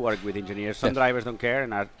likes to work with engineers. Some Yeah. drivers don't care,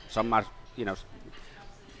 and some are, you know,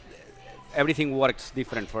 everything works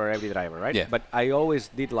different for every driver, right? Yeah. But I always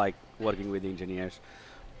did like working with engineers.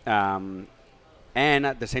 And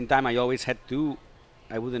at the same time, I always had to,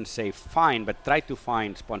 I wouldn't say find, but try to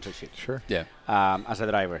find sponsorship. Sure. Yeah. As a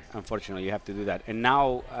driver, unfortunately, you have to do that. And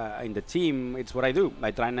now in the team, it's what I do.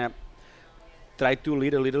 I try to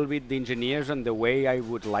lead a little bit the engineers on the way I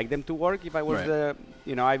would like them to work. If I was Right. the,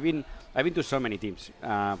 you know, I've been to so many teams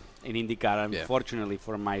in IndyCar. Yeah. Unfortunately,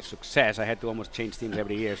 for my success, I had to almost change teams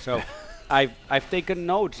every year. So I've taken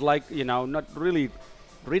notes, like, you know, not really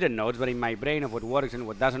written notes, but in my brain of what works and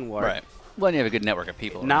what doesn't work. Right. Well, and you have a good network of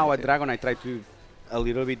people. Now around at you, too. Dragon, I try to a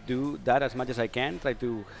little bit do that as much as I can. Try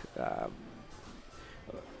to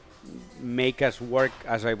make us work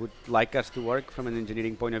as I would like us to work from an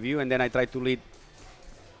engineering point of view, and then I try to lead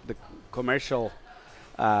the commercial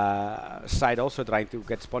side, also trying to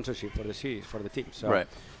get sponsorship for the series, for the team. So Right.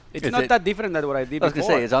 it's Is not it- that different than what I did I was going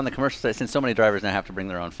before. to say, it's on the commercial side, since so many drivers now have to bring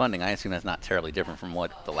their own funding, I assume that's not terribly different from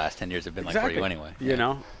what the last 10 years have been like for you anyway. You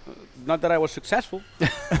know, not that I was successful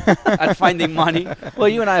at finding money. Well,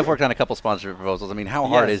 you and I have worked on a couple sponsorship proposals. I mean, how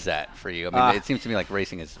hard Yes. is that for you? I mean, it seems to me like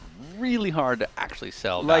racing is really hard to actually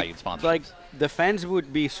sell valued sponsorships. Like the fans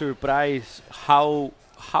would be surprised how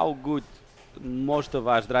good most of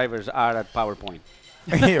us drivers are at PowerPoint.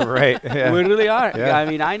 Yeah, right. Yeah. We really are. Yeah. I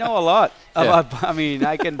mean, I know a lot Yeah. about. I mean,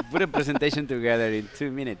 I can put a presentation together in 2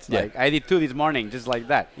 minutes. Yeah. Like I did 2 this morning, just like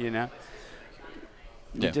that. You know.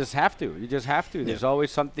 You Yeah. just have to. You just have to. There's always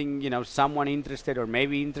something, you know, someone interested or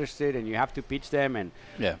maybe interested, and you have to pitch them. And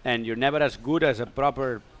Yeah. and you're never as good as a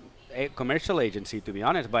proper commercial agency, to be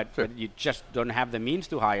honest. But you just don't have the means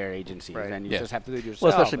to hire agencies, Right. and you Yeah. just have to do it yourself.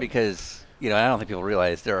 Well, especially And because, you know, I don't think people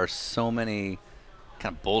realize there are so many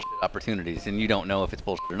kind of bullshit opportunities, and you don't know if it's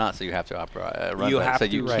bullshit or not, so you have to run You with it. have So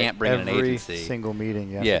to, you Right. can't bring in an Every agency. single meeting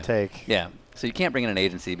you have Yeah. to take. Yeah. So you can't bring in an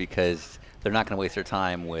agency because they're not going to waste their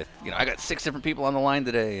time with, you know, I got 6 different people on the line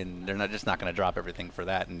today, and they're just not going to drop everything for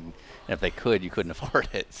that. And if they could, you couldn't afford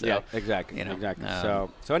it. So, yeah, exactly. you know, exactly. um,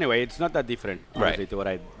 So anyway, it's not that different, honestly, Right. to what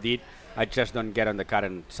I did. I just don't get on the car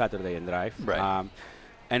on Saturday and drive. Right.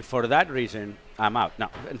 And for that reason, I'm out. No,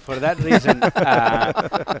 and for that reason,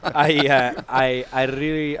 I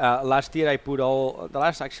really last year I put the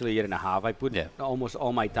last actually year and a half I put almost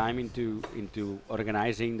all my time into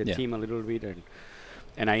organizing the team a little bit,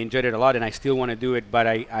 and I enjoyed it a lot, and I still want to do it, but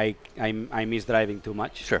I miss driving too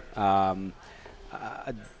much. Sure.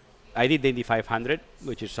 I did the Indy 500,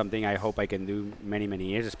 which is something I hope I can do many, many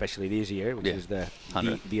years, especially this year, which is the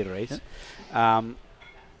 100. D race.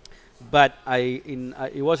 But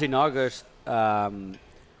it was in August.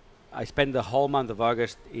 I spent the whole month of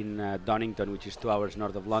August in Donington, which is 2 hours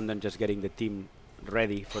north of London, just getting the team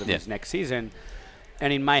ready for this next season.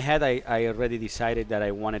 And in my head, I already decided that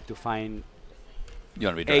I wanted to find You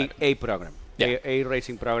want to be driving. a program, Yeah. a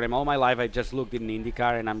racing program. All my life, I just looked in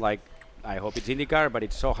IndyCar, and I'm like, I hope it's IndyCar, but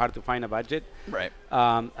it's so hard to find a budget. Right.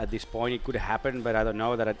 At this point, it could happen, but I don't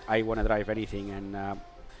know that I want to drive anything, and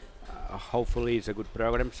hopefully it's a good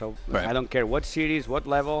program. So Right. I don't care what series, what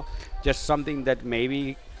level, just something that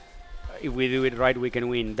maybe if we do it right, we can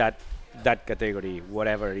win that category,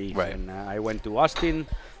 whatever it is. Right. And I went to Austin,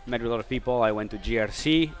 met with a lot of people. I went to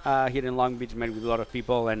GRC here in Long Beach, met with a lot of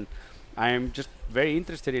people, and I'm just very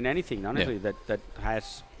interested in anything, honestly, that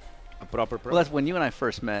has a proper program. Well, that's when you and I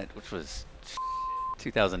first met, which was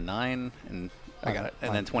 2009, and I got it,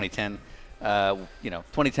 and then 2010.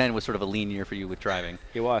 2010 was sort of a lean year for you with driving.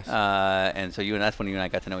 It was. And so that's when you and I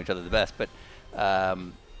got to know each other the best. But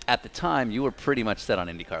at the time, you were pretty much set on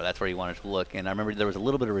IndyCar. That's where you wanted to look. And I remember there was a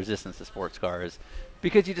little bit of resistance to sports cars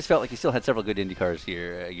because you just felt like you still had several good IndyCars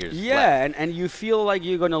years left. And you feel like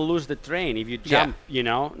you're going to lose the train if you jump, you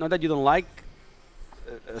know. Not that you don't like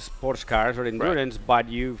sports cars or endurance, but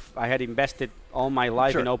I had invested all my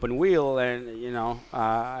life in open wheel, and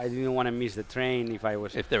I didn't want to miss the train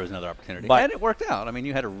if there was another opportunity. But and it worked out. I mean,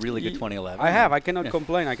 you had a really good 2011. I cannot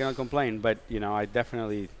complain. I cannot complain. But I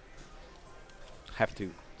definitely have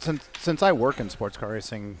to. Since I work in sports car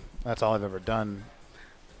racing, that's all I've ever done.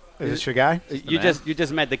 Is this your guy? You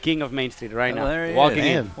just met the king of Main Street right now. There he walking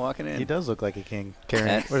is. in. Walking in. He does look like a king.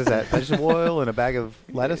 Carrying what is that? Vegetable oil and a bag of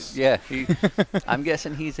lettuce. Yeah, I'm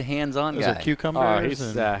guessing he's a hands-on Those guy. are cucumbers.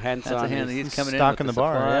 He's and hands-on. He's coming in stocking with the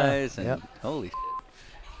bar. supplies Yeah. and holy shit.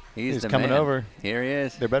 He's the coming man. over. Here he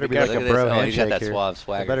is. There better be Look like at a this. bro Oh, handshake he's got that here. suave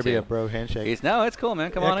swagger. There better be too. a bro handshake. It's cool,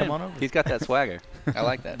 man. Come Yeah, on come in. on over. He's got that swagger. I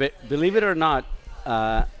like that. Believe it or not,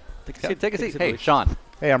 Take a seat. Hey, Louis. Sean.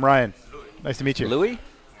 Hey, I'm Ryan. Nice to meet you. Louis?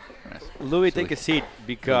 Louis, take a seat You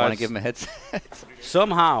because want to give him a headset?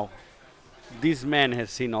 somehow this man has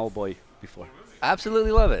seen Old Boy before.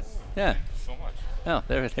 Absolutely love it. Yeah. So much. Oh,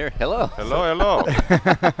 there. Hello. Hello.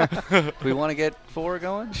 Do we want to get 4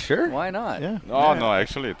 going? Sure. Why not? Yeah. No,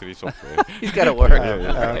 actually 3 is okay. He's got to work.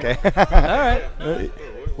 Okay. All right.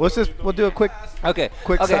 We'll do a quick. Okay.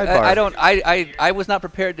 Quick okay. sidebar. I was not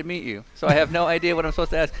prepared to meet you, so I have no idea what I'm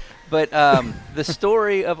supposed to ask. But the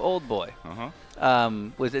story of Old Boy. Uh-huh.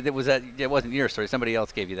 It wasn't your story. Somebody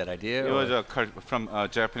else gave you that idea. It or? was from a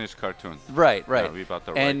Japanese cartoon. Right. Yeah, we bought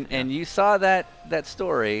the right. And you saw that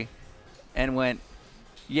story, and went,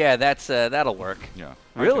 yeah, that'll work. Yeah.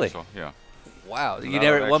 Really? I think so, yeah. Wow. You lot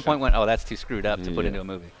never of at one action. point went, oh, that's too screwed up to put Yeah. into a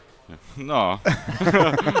movie. No.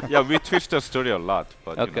 Yeah, we twist the story a lot,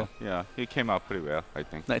 but Okay. yeah, it came out pretty well, I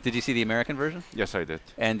think. Now, did you see the American version? Yes, I did.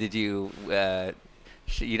 And did you?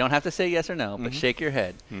 You don't have to say yes or no, but shake your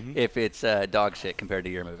head if it's dog shit compared to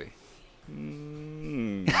your movie.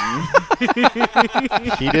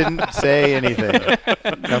 He didn't say anything.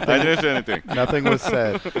 I didn't say anything. Nothing was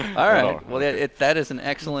said. All right. No. Well, that is an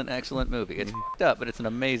excellent movie. It's f***ed up, but it's an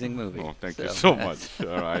amazing movie. Oh, thank you So so that's- much.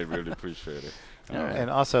 I really appreciate it. All right. And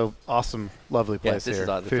also, awesome, lovely Yeah, place this here. is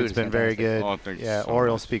the food Food's is been very fantastic. good. Oh, thank you yeah, so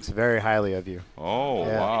Oriol much. speaks very highly of you. Oh,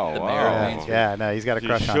 Yeah. wow. The wow. mayor of Main Street. Yeah, no, he's got a He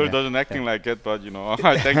crush on sure you. doesn't acting like it, but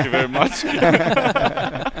I thank you very much.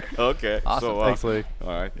 Okay. Awesome. So, Thanks, Louis. all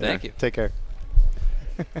right. Thank you. Take care.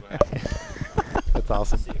 That's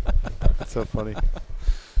awesome. That's so funny.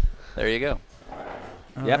 There you go.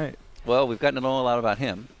 All Yep. right. Well, we've gotten to know a lot about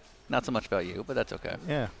him. Not so much about you, but that's okay.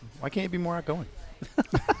 Yeah. Why can't you be more outgoing?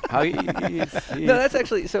 How No, that's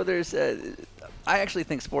actually so. There's, I actually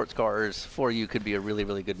think sports cars for you could be a really,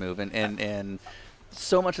 really good move, and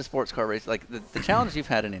so much of sports car race, like the challenge you've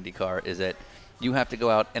had in IndyCar is that you have to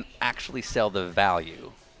go out and actually sell the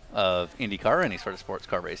value of IndyCar or any sort of sports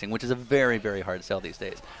car racing, which is a very, very hard sell these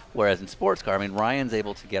days. Whereas in sports car, I mean, Ryan's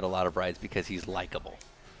able to get a lot of rides because he's likable.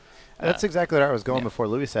 That's exactly where I was going yeah. before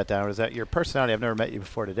Louis sat down. Was that your personality? I've never met you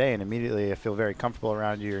before today, and immediately I feel very comfortable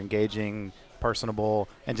around you. You're engaging, personable,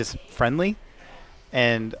 and just friendly.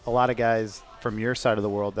 And a lot of guys from your side of the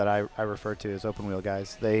world that I refer to as open wheel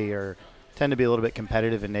guys, they tend to be a little bit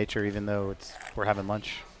competitive in nature, even though we're having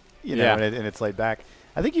lunch, Yeah. and it's laid back.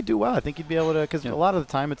 I think you'd do well. I think you'd be able to, because a lot of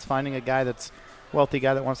the time it's finding a guy that's wealthy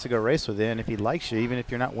guy that wants to go race with you, and if he likes you, even if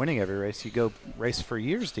you're not winning every race, you go race for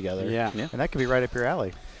years together. Yeah. Yeah. And that could be right up your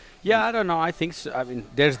alley. Yeah, I don't know. I think so. I mean,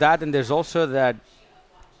 there's that, and there's also that.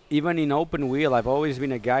 Even in open wheel, I've always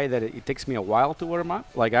been a guy that it takes me a while to warm up.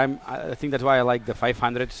 Like I think that's why I like the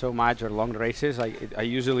 500 so much, or long races. I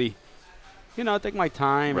usually, take my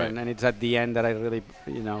time, Right. and it's at the end that I really,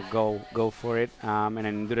 go for it. And an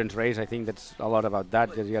endurance race, I think that's a lot about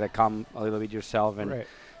that. That you gotta calm a little bit yourself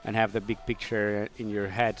and have the big picture in your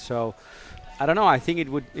head. So. I don't know. I think it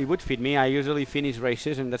would fit me. I usually finish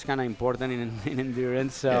races, and that's kind of important in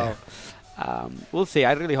endurance. So we'll see.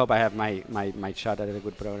 I really hope I have my shot at a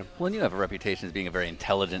good program. Well, and you have a reputation as being a very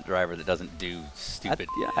intelligent driver that doesn't do stupid.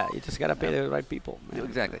 Yeah, you just gotta pay the right people. man.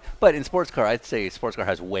 Exactly. But in sports car, I'd say sports car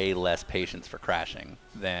has way less patience for crashing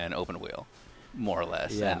than open wheel, more or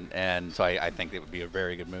less. Yeah. And so I think it would be a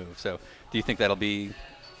very good move. So do you think that'll be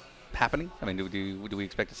happening? I mean, do we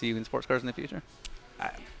expect to see you in sports cars in the future?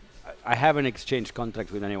 I haven't exchanged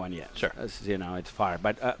contracts with anyone yet. Sure. As it's far.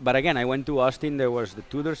 But again, I went to Austin. There was the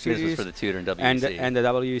Tudor This series was for the Tudor and WEC. and the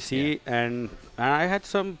WEC, and I had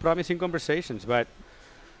some promising conversations, but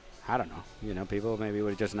I don't know. People maybe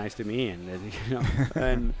were just nice to me, and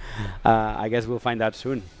and I guess we'll find out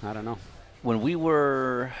soon. I don't know. When we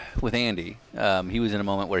were with Andy, he was in a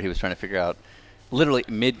moment where he was trying to figure out, literally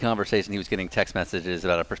mid-conversation, he was getting text messages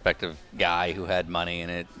about a prospective guy who had money, and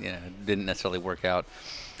it didn't necessarily work out.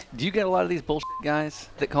 Do you get a lot of these bullshit guys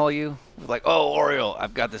that call you like, "Oh, Oriol,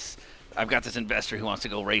 I've got this investor who wants to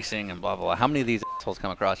go racing and blah blah blah"? How many of these assholes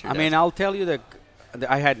come across your I desk? mean, I'll tell you that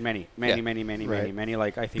I had many, Yeah. Right. many.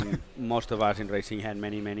 Like I think most of us in racing had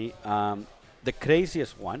many. The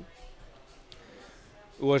craziest one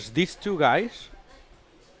was these two guys.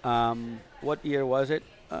 What year was it?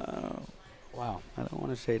 Wow, I don't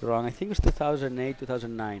want to say it wrong. I think it was 2008,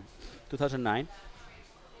 2009. 2009.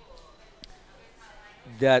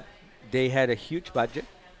 That they had a huge budget.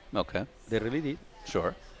 Okay. They really did.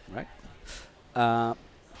 Sure. Right?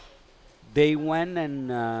 They went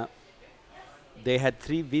and they had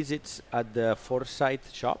 3 visits at the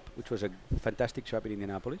Forsyth shop, which was a fantastic shop in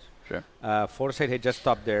Indianapolis. Sure. Forsyth had just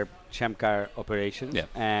stopped their champ car operations, Yeah.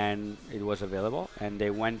 and it was available. And they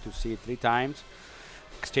went to see it 3 times,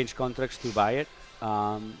 exchanged contracts to buy it.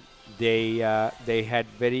 They had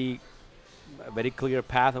a very clear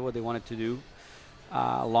path of what they wanted to do.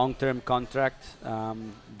 Long-term contract.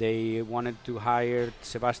 They wanted to hire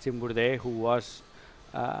Sebastian Bourdais, who was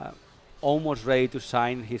almost ready to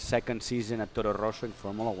sign his second season at Toro Rosso in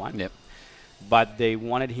Formula One. Yep. But they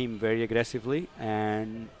wanted him very aggressively,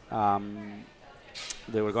 and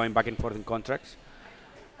they were going back and forth in contracts.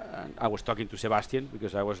 I was talking to Sebastian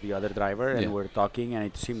because I was the other driver, and Yeah. we were talking, and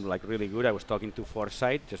it seemed like really good. I was talking to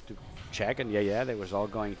Forsyth just to check, and that was all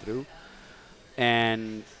going through.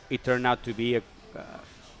 And it turned out to be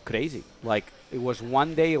crazy. Like, it was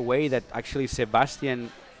one day away that actually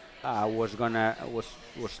Sebastian was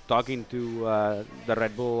talking to the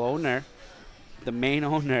Red Bull owner, the main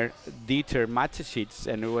owner, Dieter Mateschitz,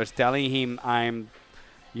 and was telling him, I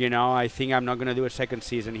think I'm not going to do a second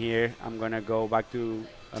season here. I'm going to go back to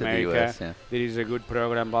the America. US, yeah. There is a good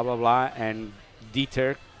program, blah, blah, blah. And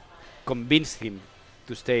Dieter convinced him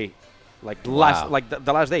to stay. Like the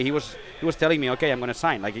last day, he was telling me, okay, I'm going to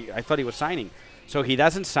sign. Like, I thought he was signing. So he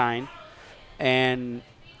doesn't sign. And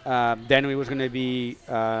then it was going to be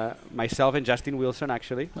myself and Justin Wilson,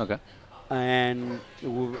 actually. Okay. And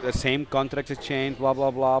the same contract exchange, blah,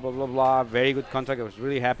 blah, blah, blah, blah, blah. Very good contract. I was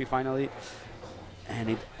really happy finally. And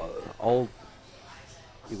it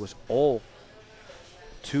was all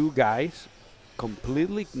 2 guys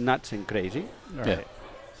completely nuts and crazy. Yeah.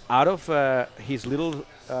 Out of his little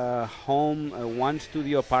home, 1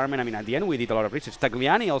 studio apartment. I mean, at the end we did a lot of research.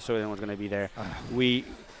 Tagliani also was going to be there. We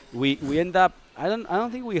end up. I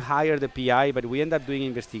don't think we hired the PI, but we end up doing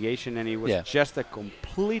investigation, and it was just a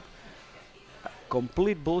complete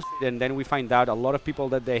bullshit. And then we find out a lot of people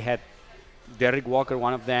that they had. Derek Walker,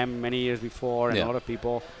 one of them, many years before, and a lot of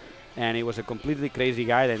people. And he was a completely crazy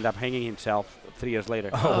guy that ended up hanging himself 3 years later.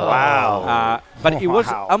 Oh, wow. But it was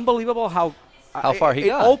unbelievable how far he it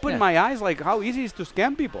got. opened my eyes, like how easy it is to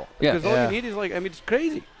scam people. Yeah. Because all you need is it's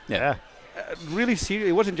crazy. Yeah. Really serious.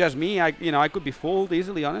 It wasn't just me. I could be fooled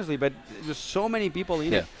easily, honestly, but there's so many people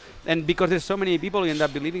in it. And because there's so many people, you end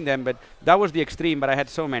up believing them. But that was the extreme. But I had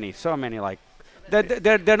so many. Like,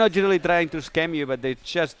 they're not generally trying to scam you, but they're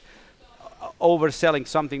just overselling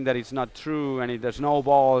something that is not true, and there's no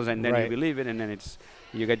balls, and then you believe it, and then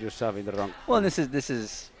you get yourself in the wrong. Well, and this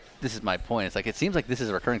is my point. It's like, it seems like this is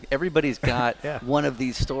a recurring. Everybody's got one of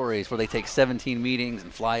these stories where they take 17 meetings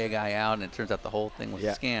and fly a guy out, and it turns out the whole thing was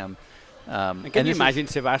a scam. And can you imagine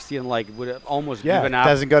Sebastian would have almost given up?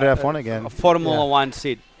 Doesn't go to F1 again. A Formula One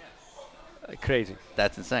seat. Crazy.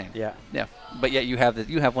 That's insane. Yeah. But yet you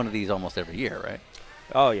have one of these almost every year, right?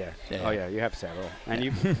 Oh yeah. You have several,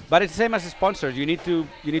 and but it's the same as a sponsor. You need to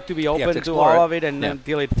be open to all of it, and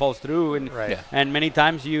until it falls through. And and many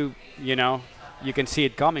times you can see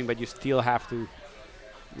it coming, but you still have to.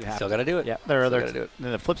 Still got to do it. Yeah.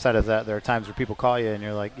 The flip side of that, there are times where people call you and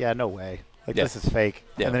you're like, yeah, no way. Like, this is fake.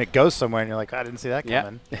 Yeah. And then it goes somewhere and you're like, I didn't see that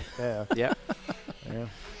coming. Yeah.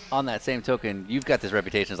 On that same token, you've got this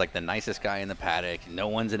reputation as like the nicest guy in the paddock. No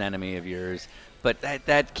one's an enemy of yours. But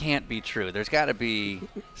that can't be true. There's got to be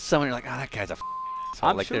someone you're like, oh, that guy's a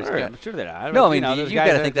I'm like, sure there are. No, I mean, you've got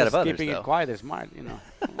to think that of others, keeping it quiet is smart, No,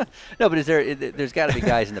 but there's got to be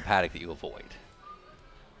guys in the paddock that you avoid.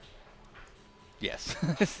 Yes.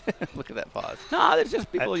 Look at that pause. No, there's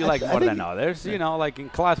just people you like more than others. Like in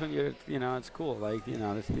class when you're, it's cool. Like,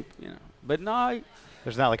 there's people, But no.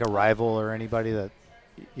 There's not like a rival or anybody that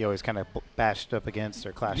you always kind of bashed up against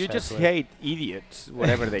or clashed. You just with. hate idiots,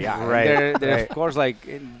 whatever they are. Right. Of course, like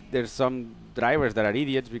there's some drivers that are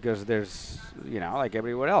idiots because there's, like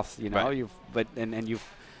everywhere else. And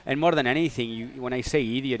more than anything, when I say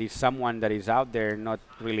idiot, is someone that is out there not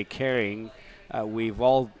really caring. We've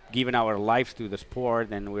all given our lives to the sport,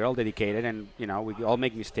 and we're all dedicated, and we all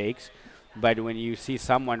make mistakes. But when you see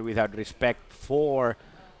someone without respect for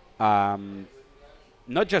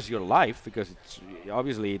not just your life, because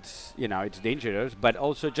it's dangerous, but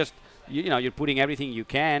also just you're putting everything you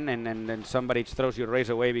can, and then somebody throws your race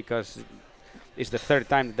away because it's the third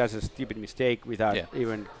time that does a stupid mistake without Yeah.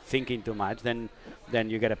 even thinking too much, then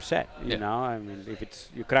you get upset. You Yeah. know, I mean, if it's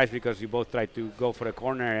you crash because you both try to go for a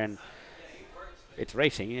corner and it's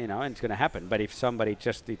racing, you know, and it's going to happen. But if somebody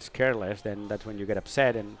just it's careless, then that's when you get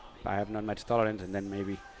upset. And I have not much tolerance, and then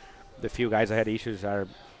maybe the few guys I had issues are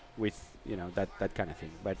with that kind of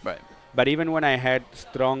thing. But Right. but even when I had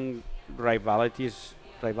strong rivalries,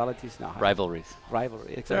 no, Rivalries.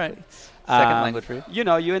 rivalry. It's all right. Exactly. Second language for you. You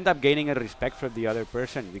know, you end up gaining a respect for the other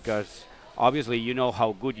person because obviously you know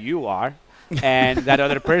how good you are, and that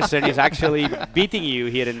other person is actually beating you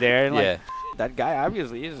here and there. And Yeah. like, that guy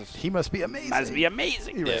obviously is. He must be amazing. Must be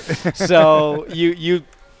amazing. Yeah. So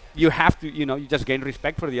you have to you just gain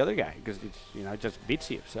respect for the other guy because it just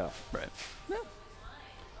beats you. So Right.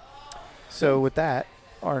 So with that,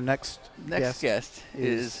 our next Guest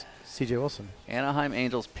is CJ Wilson. Anaheim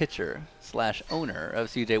Angels pitcher / owner of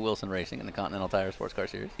CJ Wilson Racing in the Continental Tire Sports Car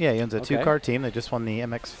Series. Yeah, he owns a Okay. two-car team. They just won the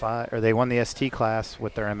MX-5, or they won the ST class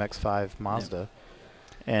with their MX-5 Mazda.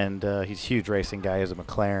 And he's a huge racing guy. He has a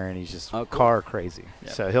McLaren. He's just Oh, cool. car crazy.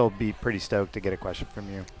 Yep. So he'll be pretty stoked to get a question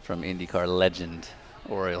from you. From IndyCar legend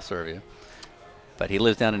Oriol Servia. But he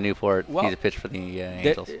lives down in Newport. Well, He's a pitcher for the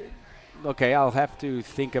Angels. Okay, I'll have to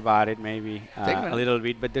think about it maybe Take a minute. a little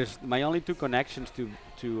bit. But there's my only two connections to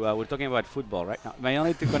we're talking about football right now. My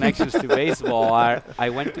only two connections to baseball are I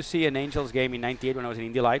went to see an Angels game in '98 when I was in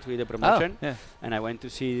Indy Lights with the promotion, yeah. and I went to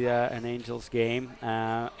see an Angels game,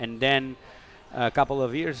 and then a couple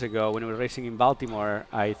of years ago when we were racing in Baltimore,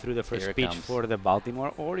 I threw the first Here it pitch comes. for the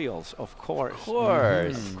Baltimore Orioles, of course. Of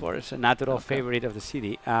course. Of course, a natural Okay. favorite of the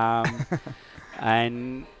city.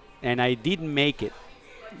 And I did make it,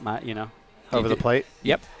 Over the did. plate?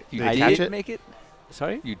 Yep. You Did did you catch it? make it?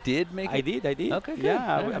 Sorry? You did make I it? did. Okay, good.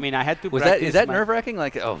 Yeah, All right. I mean, I had to Was practice that is that my- nerve wracking?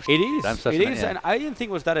 Like, oh, It is. I'm such It a is, yeah. and I didn't think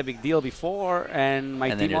it was that a big deal before. And my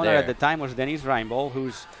And then team you're owner at there. the time was Dennis Reinbold,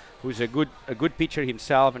 who's a good pitcher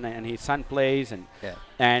himself, and his son plays, Yeah.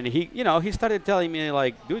 and he started telling me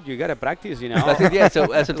like, dude, you gotta practice, I think, yeah. So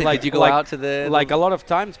that's something. Like- Did you go like- out to the like a lot of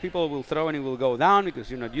times people will throw and it will go down because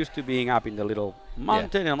you're not used to being up in the little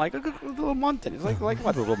mountain. And I'm like, a little mountain. It's like what?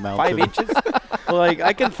 Little 5 mountain. inches? Like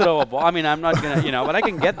I can throw a ball. I mean, I'm not gonna, but I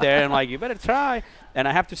can get there. And like, you better try. And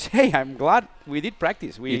I have to say, I'm glad we did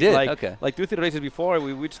practice. We You did? like Okay. like 2-3 races before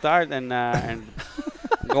we would start and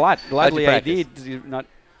gladly I practice? did.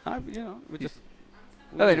 We just.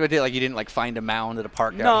 Oh, you didn't like find a mound at a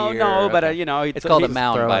park No, out here? no, but Okay. It's called a he's-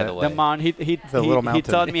 mound, throw by it. the way. the mound, he The little he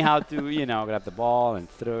mountain. taught me how to grab the ball and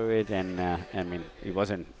throw it, and I mean it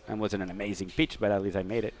wasn't an amazing pitch, but at least I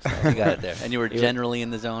made it. So. You got it there, and you were It wa- generally in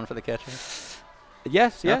the zone for the catcher.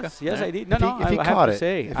 yes, Okay. I Alright. did. No, If he- no, if he I caught have it- to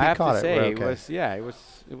say, if I he have caught to it, say, we're it okay.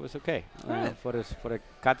 was okay Alright. for a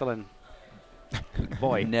Catalan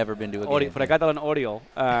boy. Never been to a game. For a Catalan Oriol,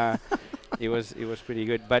 it was pretty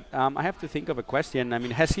good. But I have to think of a question. I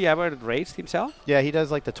mean, has he ever raced himself? Yeah, he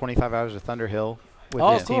does like the 25 hours of Thunder Hill with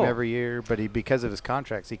Oh, his team cool. every year, but because of his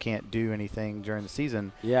contracts, he can't do anything during the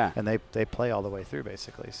season, Yeah. and they play all the way through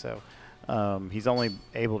basically. So he's only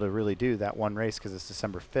able to really do that one race because it's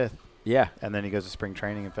December 5th, Yeah. and then he goes to spring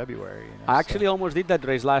training in February. I actually almost did that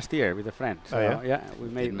race last year with a friend. So Oh, yeah? we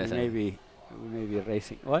Didn't miss may be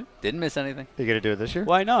racing. What? Didn't miss anything. You got to do it this year?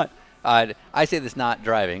 Why not? I say this not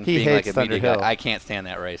driving. He being hates like a media Thunder Hill. guy, I can't stand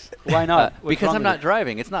that race. Why not? What's Because wrong I'm with not it?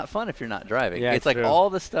 driving. It's not fun if you're not driving. Yeah, it's like true. all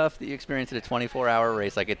the stuff that you experience at a 24-hour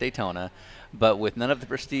race, like at Daytona, but with none of the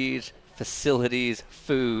prestige, facilities,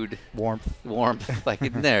 food, warmth, like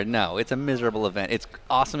in there. No, it's a miserable event. It's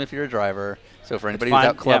awesome if you're a driver. So for anybody who's fun,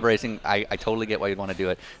 out club yeah. racing, I totally get why you'd want to do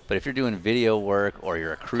it. But if you're doing video work or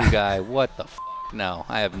you're a crew guy, what the no,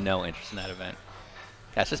 I have no interest in that event.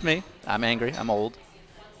 That's just me. I'm angry. I'm old.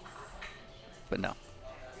 But no.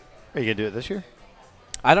 Are you going to do it this year?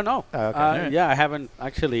 I don't know. Oh, okay. Alright. Yeah, I haven't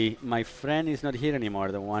actually. My friend is not here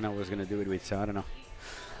anymore. The one I was gonna do it with, so I don't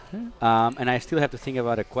know. And I still have to think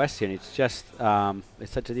about a question. It's just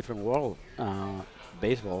it's such a different world.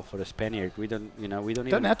 Baseball for the Spaniard. We don't Doesn't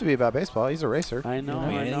even. have to be about baseball. He's a racer. I know. I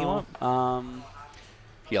mean, I anything you know.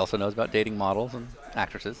 He also knows about dating models and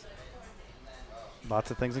actresses.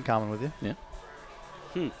 Lots of things in common with you.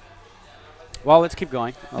 Yeah. Well, let's keep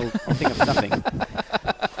going. I'll think of something.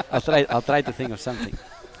 I'll try to think of something.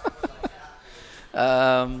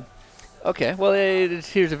 Okay. Well,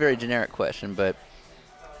 here's a very generic question, but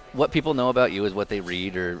what people know about you is what they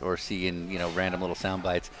read or see in random little sound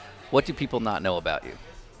bites. What do people not know about you?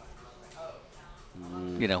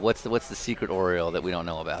 What's the secret Oriole that we don't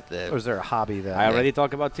know about? Or is there a hobby that... I already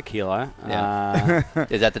talked about tequila. Yeah.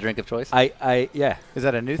 Is that the drink of choice? Yeah. Is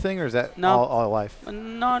that a new thing, or is that No. all life?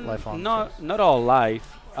 Not Lifelong not all life.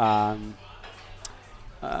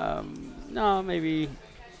 No, maybe.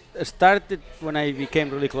 Started when I became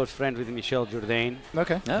really close friends with Michel Jourdain.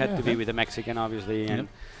 Okay. Oh, Had yeah. to be with a Mexican, obviously. Yep.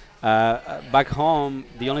 And back home,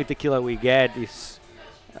 the only tequila we get is,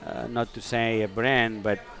 not to say a brand,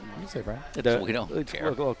 but You say, Brian. We don't it's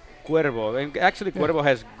care. Cuervo. And actually, Yeah. Cuervo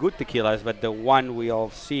has good tequilas, but the one we all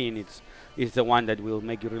seen is the one that will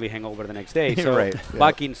make you really hangover the next day. So Right, yeah.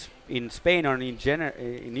 back in Spain or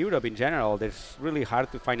in Europe in general, there's really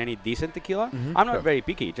hard to find any decent tequila. Mhm. I'm not Sure. very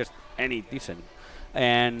picky, just any decent.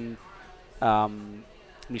 And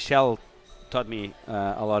Michelle taught me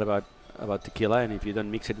a lot about tequila, and if you don't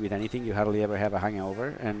mix it with anything, you hardly ever have a hangover.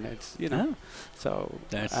 And it's Oh. so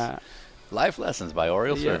That's uh, Life lessons by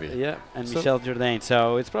Oriol yeah, Servia. yeah, and So- Michel Jourdain.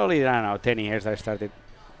 So it's probably, I don't know, 10 years I started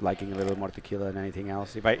liking a little more tequila than anything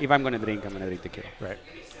else. If I'm gonna drink, I'm gonna drink tequila. Right.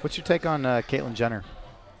 What's your take on Caitlyn Jenner?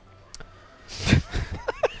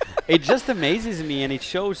 It just amazes me, and it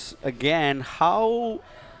shows again how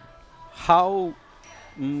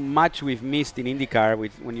much we've missed in IndyCar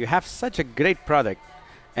when you have such a great product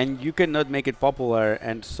and you cannot make it popular,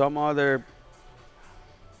 and some other,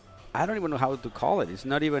 I don't even know how to call it. It's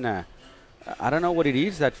not even I don't know what it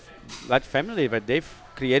is, that family, but they've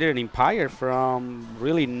created an empire from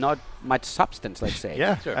really not much substance, let's say.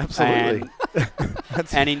 Yeah, Sure. absolutely.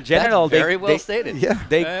 And in general, That's very well they stated.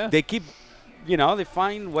 yeah. they keep, they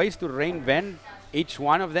find ways to reinvent each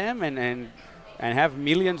one of them and have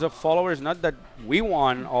millions of followers. Not that we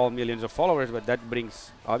want all millions of followers, but that brings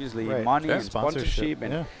obviously Right. money Sure. and sponsorship,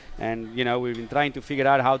 Yeah. and we've been trying to figure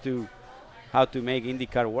out how to make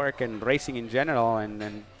IndyCar work and racing in general,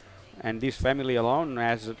 and this family alone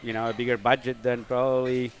has a bigger budget than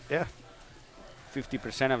probably Yeah.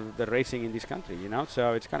 50% of the racing in this country.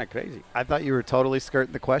 So it's kind of crazy. I thought you were totally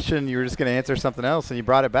skirting the question. You were just going to answer something else, and you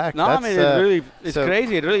brought it back. No, I That's, mean, it's really, it's so-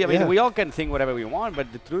 crazy. It really, I mean, yeah. we all can think whatever we want,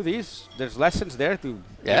 but the truth is, there's lessons there I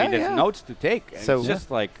Yeah, mean, there's yeah. notes to take. And So- it's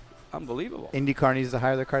just like unbelievable. IndyCar needs to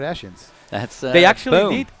hire the Kardashians. That's They actually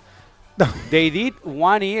boom. did. They did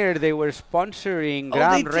 1 year. They were sponsoring Oh,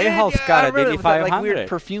 Graham they did? Rahal's Yeah, car I at remember the it was that, like, 500. weird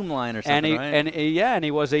perfume line or and something, it, right? and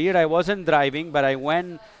it was a year I wasn't driving, but I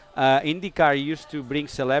went. IndyCar used to bring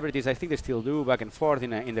celebrities. I think they still do, back and forth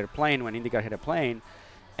in their plane when IndyCar had a plane.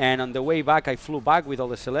 And on the way back, I flew back with all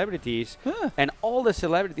the celebrities, and all the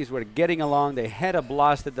celebrities were getting along. They had a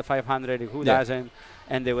blast at the 500. Who Yeah. doesn't?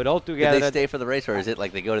 And they were all Did together. they stay for the race, or is it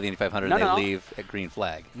like they go to the Indy 500 No, and they no. leave at green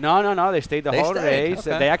flag? No. They stayed the They whole stayed, race.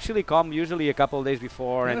 okay. They actually come usually a couple of days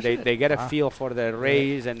before, No and shit. they get a Wow. feel for the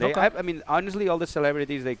race. And they, Okay. I mean, honestly, all the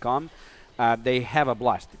celebrities they come, they have a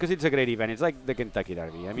blast because it's a great event. It's like the Kentucky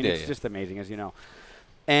Derby. I mean, Yeah, it's yeah. just amazing, as you know.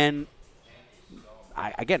 And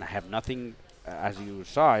I have nothing, as you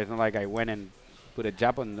saw. It's not like I went and put a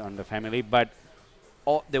jab on the family, but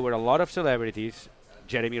there were a lot of celebrities.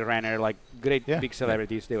 Jeremy Renner, like great Yeah. big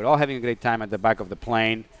celebrities. They were all having a great time at the back of the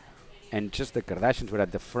plane. And just the Kardashians were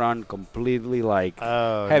at the front, completely like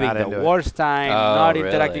Oh, having not the into it. worst time, Oh, not really?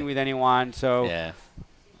 interacting with anyone. So Yeah.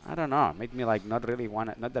 I don't know. It made me like not really want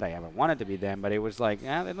it. Not that I ever wanted to be them, but it was like,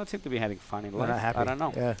 they don't seem to be having fun in They're life. not happy. I don't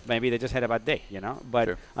know. Yeah. Maybe they just had a bad day, But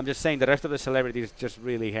Sure. I'm just saying the rest of the celebrities just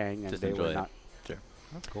really hang, and Just they enjoy were it. not.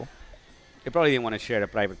 That's cool. They probably didn't want to share a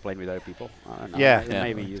private plane with other people. I don't know. Yeah. Yeah.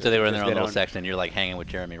 Maybe use So they it were in because their own they little don't- section, and you're like hanging with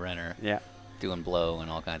Jeremy Renner, Yeah. doing blow and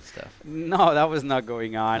all kinds of stuff. No, that was not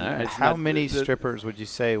going on. All right. It's How not many the- strippers would you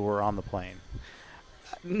say were on the plane?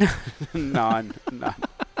 None.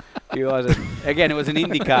 It wasn't. Again, it was an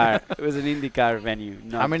IndyCar. It was an IndyCar venue.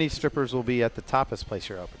 How many strippers will be at the tapas place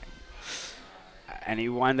you're opening?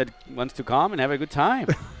 Anyone that wants to come and have a good time.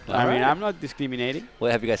 I mean, right. I'm not discriminating.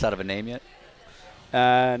 Well, have you guys thought of a name yet?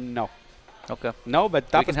 No. Okay. No, but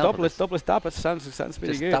We can tapas, help with topless tapas sounds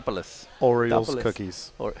pretty Just good. Topless. Orioles Tapas.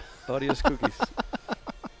 cookies. Or Oreos cookies.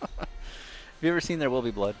 have you ever seen There Will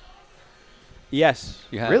Be Blood? Yes.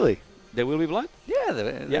 You have? Really? There will be blood? Yeah.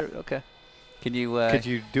 They're okay. Can you? Could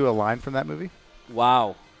you do a line from that movie?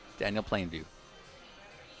 Wow. Daniel Plainview.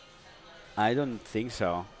 I don't think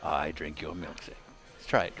so. I drink your milkshake. Let's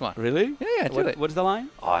try it. Come on. Really? Yeah, do it. What's the line?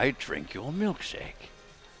 I drink your milkshake.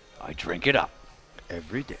 I drink it up.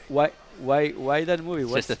 Every day. Why that movie?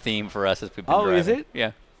 It's What's just a theme for us as we've been Oh, is driving. it?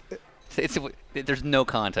 Yeah. There's no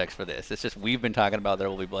context for this. It's just we've been talking about There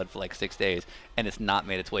Will Be Blood for like 6 days, and it's not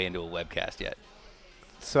made its way into a webcast yet.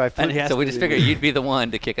 So I And flipped, he has So we to just be- figured you'd be the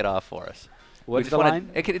one to kick it off for us. We What's just the wanna- line?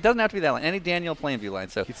 It doesn't have to be that line. Any Daniel Plainview line.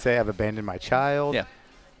 So you'd say I've abandoned my child. yeah,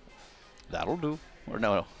 that'll do. Or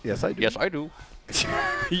no. Yes, I do. Yes, I do.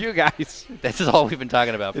 You guys. This is all we've been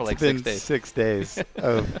talking about for It's like been 6 days. 6 days.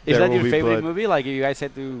 Of Is There that Will your Be favorite Blood. movie? Like you guys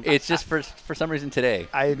had to. It's just for some reason today.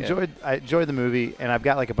 I Yeah. enjoyed the movie, and I've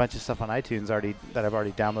got like a bunch of stuff on iTunes already that I've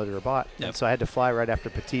already downloaded or bought. Yep. And so I had to fly right after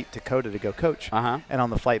Petite to Coda to go coach. Uh-huh. And on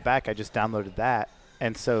the flight back, I just downloaded that.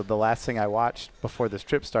 And so the last thing I watched before this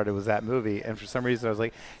trip started was that movie. And for some reason, I was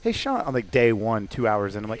like, "Hey, Sean," on like day 1, 2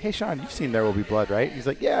 hours in, I'm like, "Hey, Sean, you've seen There Will Be Blood, right?" He's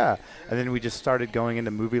like, "Yeah." And then we just started going into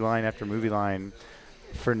movie line after movie line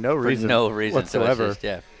for no For reason no reason whatsoever. So it's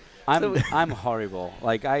just, yeah. I'm horrible.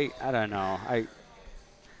 Like I don't know.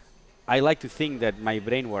 I like to think that my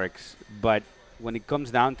brain works, but when it comes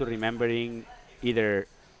down to remembering either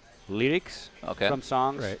lyrics Okay. from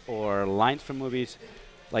songs Right. or lines from movies,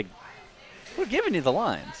 like We're giving you the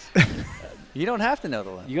lines. You don't have to know the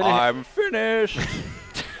lines. You're gonna I'm finished.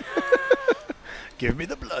 Give me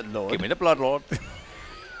the blood, Lord. Give me the blood, Lord.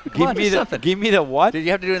 give on, me do the something. give me the what? Did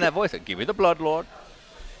you have to do it in that voice? Like, give me the blood, Lord.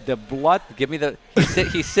 The blood. Give me the.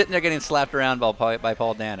 He's sitting there getting slapped around by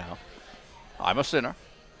Paul Dano. I'm a sinner.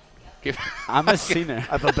 I'm a sinner.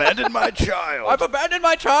 I've abandoned my child. I've abandoned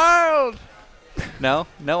my child. No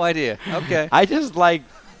idea. Okay. I just like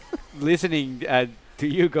listening to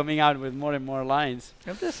you coming out with more and more lines.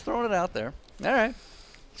 I'm just throwing it out there. All right.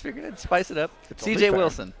 Let's figure it. Spice it up. It's only C.J. fair.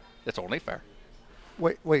 Wilson. It's only fair.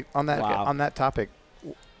 Wait. On that Wow. on that topic,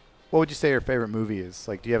 what would you say your favorite movie is?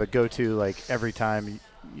 Like, do you have a go-to like every time?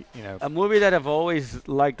 You know. A movie that I've always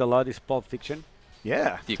liked a lot is Pulp Fiction.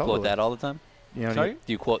 Yeah. Do you totally. quote that all the time? You know, Sorry?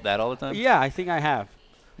 Do you quote that all the time? Yeah, I think I have.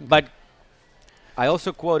 But I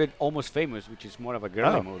also quoted Almost Famous, which is more of a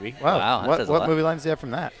girly Oh. movie. Wow. Wow, that What says a what lot. movie lines do you have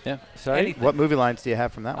from that? Yeah. Sorry? Anything. What movie lines do you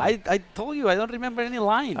have from that one? I told you I don't remember any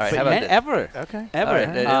lines. All right, how about this? Ever. Okay. Ever. All right,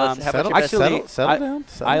 let's- how about your best- actually, settle down.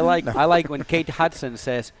 Settle I down. like No. I like when Kate Hudson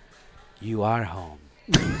says, "You are home."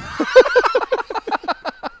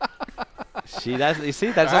 See that's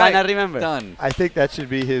the All line I right, remember. Done. I think that should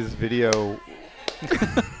be his video.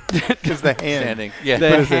 Because the hand. Standing. Yeah. The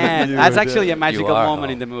What is it? hand. You That's are actually a home. magical are moment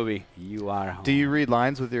home. in the movie. You are home. Do you read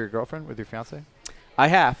lines with your girlfriend, with your fiance? I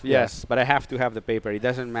have, Yeah. yes, but I have to have the paper. It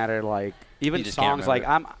doesn't matter, like even You just can't songs. Like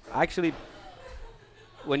I'm remember actually,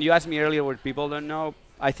 when you asked me earlier what people don't know,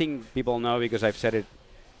 I think people know because I've said it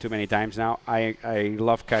too many times now. I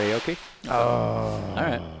love karaoke. Oh. All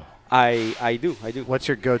right. I do. What's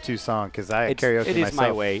your go-to song? Because I karaoke It is myself.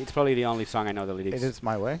 My Way. It's probably the only song I know the lyrics. It is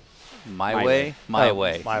My Way? My My way. Way. My Oh,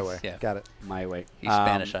 way. My Way. Yeah. Got it. My Way. He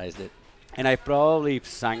Spanishized it. And I probably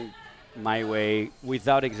sang My Way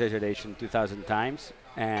without exaggeration 2,000 times,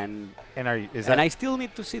 and And I still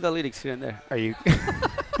need to see the lyrics here and there. are you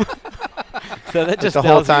So that just the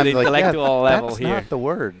whole tells time you the like, intellectual level that's here. not the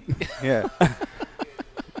word. Yeah.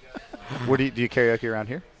 What do you karaoke around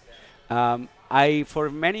here? For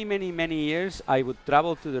many years, I would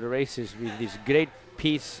travel to the races with this great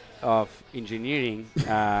piece of engineering,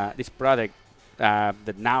 this product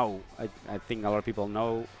that now I think a lot of people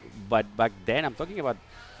know, but back then, I'm talking about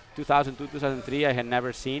 2002, 2003, I had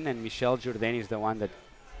never seen, and Michel Jourdain is the one that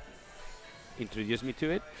introduced me to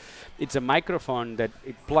it. It's a microphone that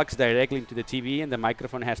it plugs directly into the TV, and the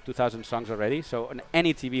microphone has 2,000 songs already, so on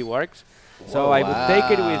any TV works. So Whoa. I would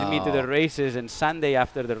take it with me to the Wow. races, and Sunday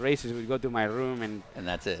after the races, we'd go to my room, and And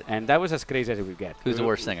that's it. that was as crazy as it would get. Who's the We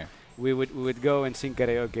worst singer? We would go and sing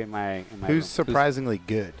karaoke in my Who's room. surprisingly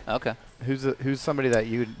good? Okay. Who's somebody that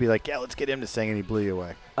you would be like, yeah, let's get him to sing, and he blew you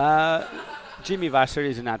away? Jimmy Vassar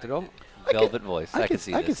is a natural. Velvet voice. I can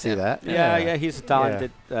see I this. can see that. Yeah, he's a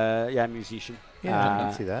talented musician. Yeah, I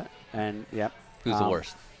can see that. And yeah, Who's the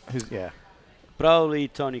worst? Yeah. probably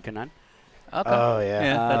Tony Kanan. Okay. Oh, yeah.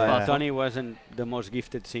 Yeah, that's Yeah. possible. Tony wasn't the most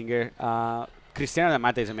gifted singer. Cristiano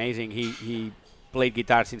D'Amata is amazing. He played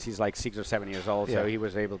guitar since he's like 6 or 7 years old, so Yeah. he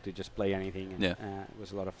was able to just play anything. And, Yeah. it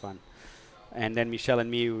was a lot of fun. And then Michelle and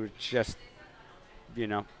me were just,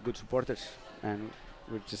 good supporters, and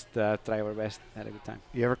we just try our best at a good time.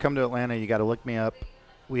 You ever come to Atlanta, you got to look me up.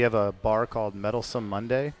 We have a bar called Meddlesome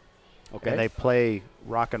Monday, Okay. and they play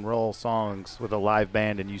rock and roll songs with a live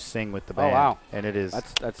band, and you sing with the Oh, band. wow. And it is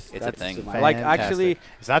That's It's a thing. too much. Like actually.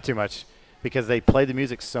 it's not too much because they play the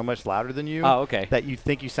music so much louder than you Oh, okay. that you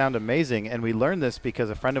think you sound amazing. And we learned this because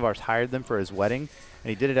a friend of ours hired them for his wedding, and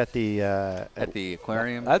he did it at the At the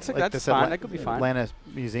aquarium. That's like that's this fine. That could be fun. Atlanta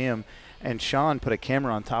Museum. And Sean put a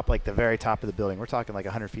camera on top, like the very top of the building. We're talking like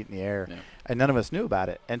 100 feet in the air, Yeah. and none of us knew about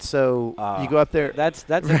it. And so you go up there. That's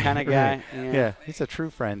the kind of guy. Right. Yeah, he's a true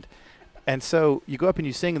friend. And so you go up and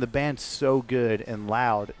you sing, and the band's so good and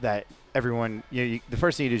loud that everyone, the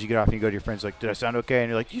first thing you do is you get off and you go to your friends like, "Did I sound okay?" And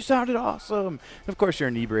you're like, "You sounded awesome." And of course, you're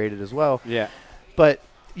inebriated as well. Yeah. But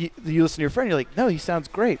you listen to your friend, you're like, no, he sounds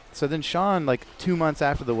great. So then Sean, like 2 months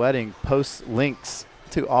after the wedding, posts links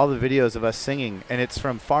to all the videos of us singing, and it's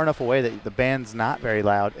from far enough away that the band's not very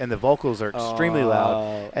loud and the vocals are extremely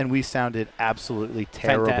loud, and we sounded absolutely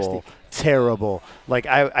terrible. Fantastic. Terrible. Like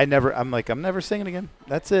I'm never singing again.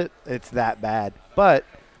 That's it. It's that bad. But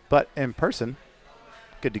in person,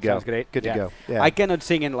 good to go. Sounds great. Good to go. Yeah. I cannot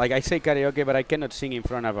sing in, like, I say karaoke, but I cannot sing in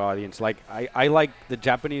front of an audience. Like, I like the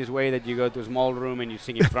Japanese way that you go to a small room and you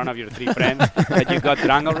sing in front of your 3 friends that you got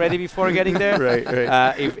drunk already before getting there.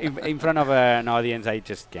 Right. If in front of an audience, I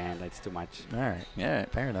just can't. It's too much. All right. Yeah.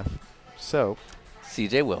 Fair enough. So,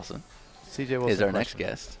 CJ Wilson CJ Wilson is our next question.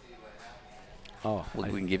 guest. Oh, We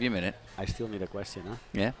can give you a minute. I still need a question, huh?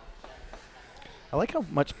 Yeah. I like how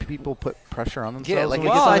much people put pressure on themselves. Yeah, like when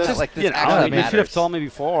we it get gets to all this. that, like this you know, actually you should have matters. told me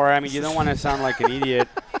before. I mean, you don't want to sound like an idiot.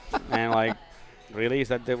 And like, really, is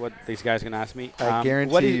that what this guy's gonna ask me? I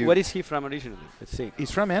guarantee what is, you- what is he from originally? Let's see.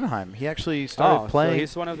 He's from Anaheim. He actually started So playing.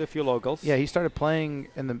 he's one of the few locals. Yeah, he started playing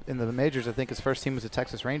in the majors. I think his first team was the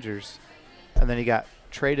Texas Rangers, and then he got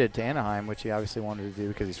traded to Anaheim, which he obviously wanted to do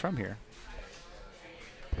because he's from here.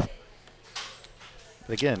 But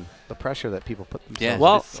again, the pressure that people put themselves. Yeah.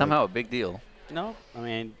 Well- It's somehow a big deal. No, I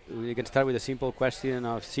mean, we can start with a simple question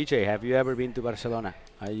of CJ. Have you ever been to Barcelona?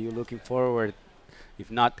 Are you looking forward? If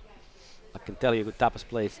not, I can tell you a good tapas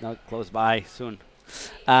place not close by soon.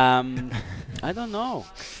 I don't know.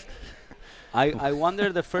 I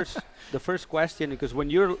wonder the first question, because when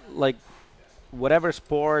you're like whatever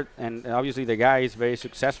sport, and obviously the guy is very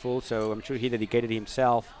successful, so I'm sure he dedicated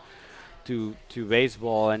himself to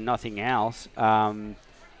baseball and nothing else.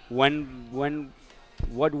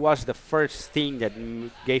 What was the first thing that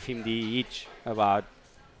gave him the itch about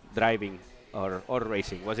driving or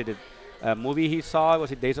racing? Was it a movie he saw?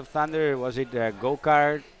 Was it Days of Thunder? Was it a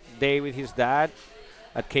go-kart day with his dad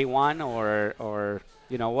at K1? Or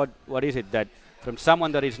you know, what is it that from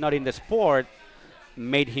someone that is not in the sport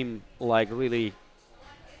made him like really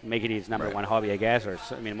make it his number one hobby, I guess, or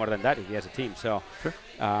I mean more than that if he has a team. So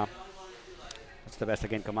that's the best I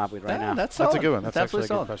can come up with right now. That's That's a solid. good one. That's absolutely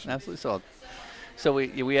actually a good solid. question. Absolutely solid. So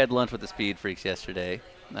we had lunch with the Speed Freaks yesterday,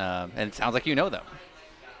 and it sounds like you know them.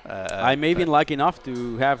 I may have been lucky enough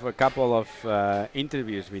to have a couple of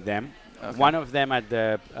interviews with them. Okay. One of them at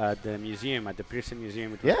the museum, at the Pearson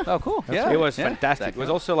Museum. Yeah. Oh, cool. That's Yeah, It was yeah. fantastic. That It was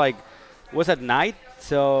cool. also like, it was at night,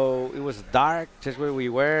 so it was dark, just where we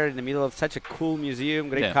were, in the middle of such a cool museum,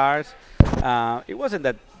 great Yeah. cars. It wasn't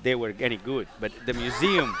that they were any good, but the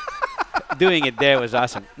museum doing it there was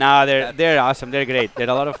awesome. No, they're awesome. They're great. They're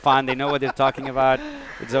a lot of fun. They know what they're talking about.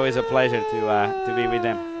 It's always a pleasure to be with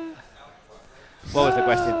them. What was the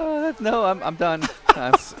question? No, I'm done.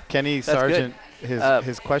 Kenny That's Sargent, good.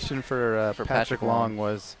 his question for Patrick Long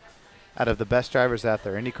was, out of the best drivers out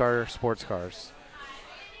there, IndyCar, sports cars,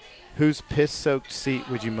 whose piss-soaked seat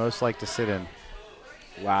would you most like to sit in?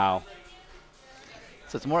 Wow.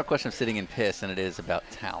 So it's more a question of sitting in piss than it is about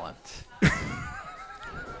talent.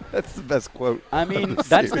 That's the best quote. I mean,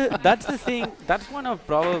 that's the thing. That's one of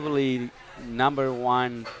probably number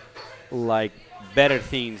one, like, better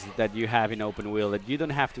things that you have in open wheel, that you don't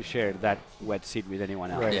have to share that wet seat with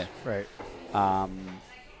anyone else. Right. Yeah. Right.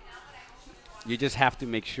 You just have to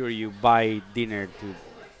make sure you buy dinner to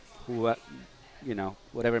who,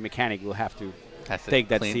 whatever mechanic will have to Has to take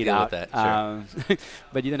that clean seat deal out. with that, sure.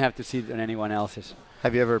 But you don't have to sit on anyone else's.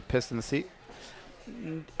 Have you ever pissed in the seat?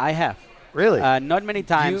 I have. Really? Not many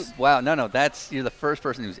times. Wow, no, you're the first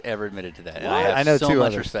person who's ever admitted to that. And I What? have I know so two much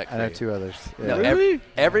others. respect I for know you. two others. Yeah. No,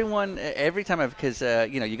 everyone, every time because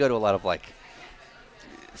you go to a lot of like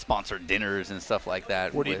sponsored dinners and stuff like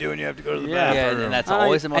that. What are you doing? You have to go to the Yeah. Yeah, bathroom. and that's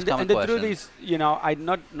always the most common and the question. truth is, I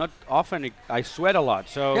not often I sweat a lot,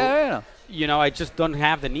 so Yeah. I just don't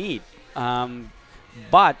have the need.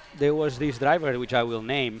 But there was this driver, which I will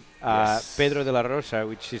name, Yes. Pedro de la Rosa,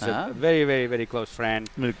 which is Ah. a very, very, very close friend.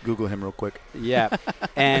 I'm going to Google him real quick. Yeah,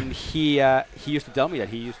 and he used to tell me that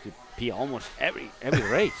he used to pee almost every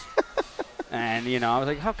race. And I was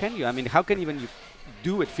like, how can you? I mean, how can even you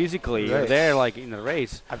do it physically? You're Right. there like in the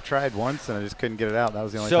race. I've tried once and I just couldn't get it out. That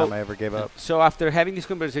was the only So- time I ever gave up. So after having this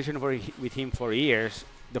conversation with him for years,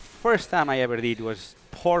 the first time I ever did was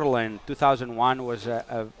Portland 2001 was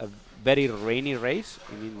a very rainy race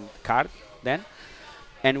in kart then,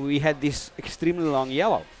 and we had this extremely long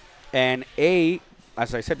yellow. And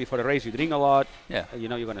as I said before the race, you drink a lot, Yeah. you're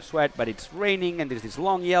going to sweat, but it's raining and there's this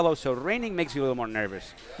long yellow, so raining makes you a little more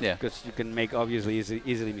nervous Yeah. because you can make obviously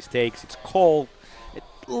easily mistakes. It's cold,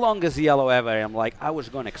 longest yellow ever. I'm like, I was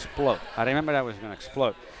going to explode. I remember I was going to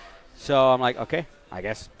explode. So I'm like, okay, I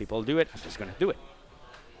guess people do it. I'm just going to do it.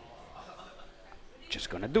 just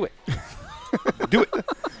gonna do it. Do it.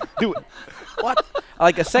 Do it. What?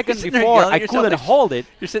 Like a second sitting there before, yelling I at yourself couldn't like hold it.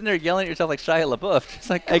 You're sitting there yelling at yourself like Shia LaBeouf. Just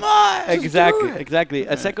like, come on, just Exactly, do it. exactly.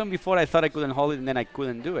 A second before, I thought I couldn't hold it, and then I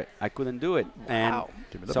couldn't do it. I couldn't do it. Wow.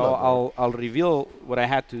 Give me the So blood bowl. I'll reveal what I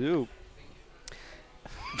had to do.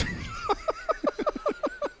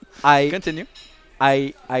 Continue.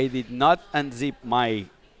 I did not unzip my.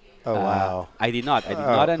 Oh wow. I did not. I did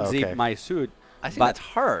Oh, not unzip okay. my suit. I think But- that's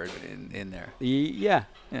hard in there. Yeah.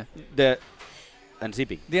 Yeah. The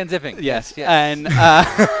unzipping. The unzipping. Yes. Yes. And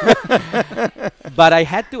but I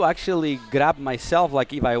had to actually grab myself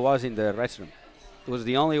like if I was in the restroom. It was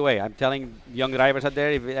the only way. I'm telling young drivers out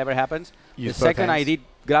there, if it ever happens, Use the both second I hands. did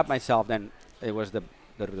grab myself, then it was the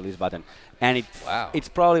release button, and Wow. it's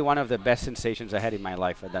probably one of the best sensations I had in my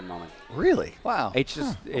life at that moment. Really? Wow. It's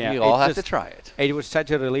just yeah, we all it have to just- try it. It was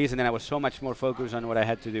such a release, and then I was so much more focused on what I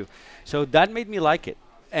had to do. So that made me like it,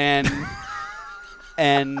 and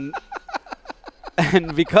and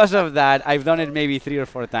and because of that, I've done it maybe 3 or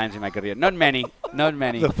 4 times in my career. Not many, not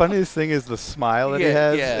many. The funniest thing is the smile that he Yeah,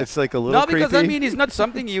 has. yeah. It's like a little No, because creepy. I mean, it's not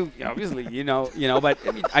something you obviously you know. But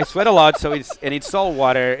I mean, I sweat a lot, so it's salt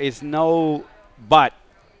water. It's no, but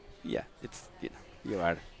yeah, it's you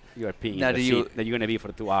are peeing Now in the do you- seat that you're gonna be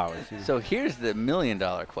for 2 hours. you know. So here's the $1 million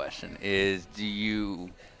question: is do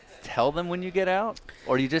you tell them when you get out,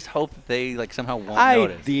 or do you just hope that they like somehow won't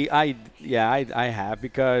notice? I have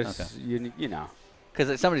because Okay. you know.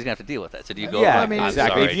 Because somebody's gonna have to deal with that. So do you go? Yeah, I mean, I'm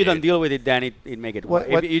exactly. sorry, If you don't dude." deal with it, then it make it What-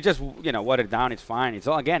 worse. what- If you just water it down, it's fine. It's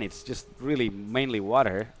all again. It's just really mainly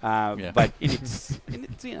water. Yeah. But it's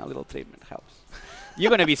a little treatment helps. You're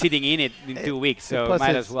gonna be sitting in it in 2 weeks, so plus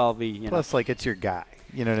might it's- as well be. Plus, like, it's your guy.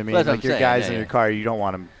 You know what I mean? That's what Like I'm your saying, guys yeah, in yeah. your car, you don't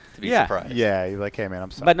want him. to be Yeah. surprised. Yeah, you're like, hey man,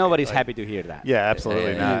 I'm sorry. But nobody's Like, happy to hear that. Yeah,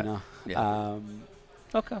 absolutely Yeah, not. You know?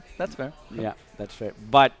 Yeah. Okay, that's fair. Yeah, that's fair.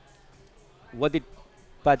 But what did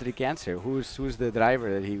Patrick answer? Who's the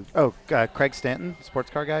driver that he? Oh, Craig Stanton, sports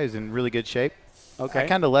car guy, is in really good shape. Okay. I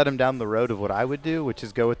kind of led him down the road of what I would do, which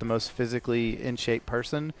is go with the most physically in shape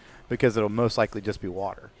person because it'll most likely just be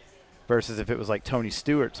water. Versus if it was like Tony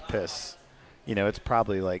Stewart's piss, it's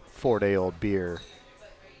probably like 4-day-old beer.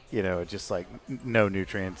 Just like no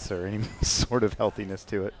nutrients or any sort of healthiness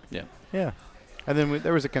to it. Yeah. Yeah. And then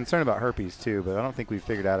there was a concern about herpes too, but I don't think we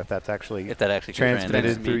figured out if that's actually If that actually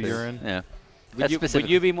transmitted through transmits. urine. Yeah. would That's you specific.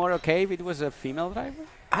 would you be more okay if it was a female driver?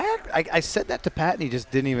 I said that to Pat, and he just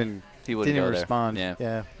didn't even He wouldn't go there. respond.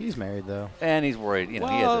 Yeah. He's married though. And he's worried. He has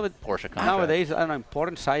Well, a but Porsche contract. Nowadays, I don't know. In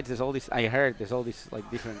porn sites, there's all this. I heard there's all these like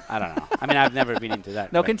different. I don't know. I mean, I've never been into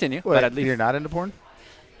that. No, but continue. What, at least- you're not into porn?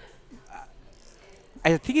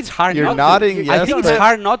 I think it's hard. You're not nodding To. yes, I think it's but-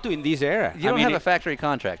 hard not to in this era. You I don't mean, have a factory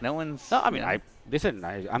contract. No one's. No, I mean, listen.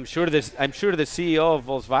 I'm sure this. I'm sure the CEO of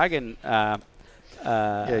Volkswagen.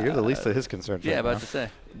 Yeah, you're the least of his concerns. Yeah, right about now. to say.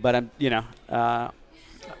 But I'm.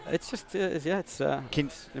 It's just. Yeah. It's.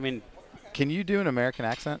 I mean, Can you do an American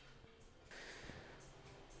accent?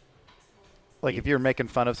 Like if you're making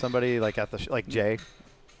fun of somebody, like at the like Jay,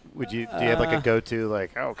 do you have like a go-to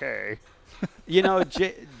like okay?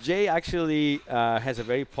 Jay actually has a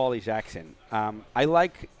very Polish accent. I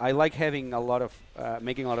like having a lot of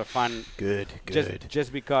making a lot of fun. Good,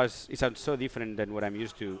 Just because it sounds so different than what I'm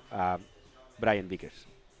used to. Brian Vickers.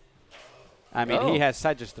 I mean, Oh. he has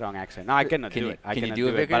such a strong accent. No, I cannot Can do you- it. I can you cannot do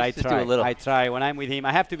a it, but I Vickers? Just do a try. little. I try when I'm with him.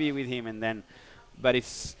 I have to be with him, and then, but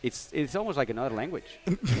it's almost like another language.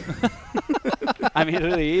 I mean, it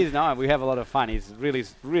really is. No, we have a lot of fun. He's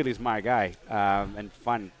really smart guy, and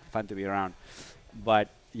fun to be around. But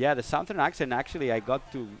yeah, the Southern accent actually, I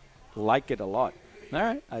got to like it a lot. All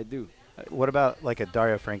right. I do. What about like a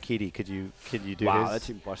Dario Franchitti? Could you do Wow, his? that's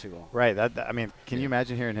impossible. Right. I mean, can you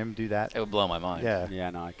imagine hearing him do that? It would blow my mind. Yeah. Yeah,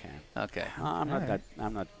 no, I can't. Okay. I'm not Alright. that.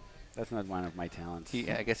 I'm not. That's not one of my talents.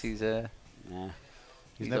 I guess he's Yeah. He's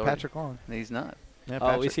He's no already- Patrick Long. he's not. Yeah, Oh,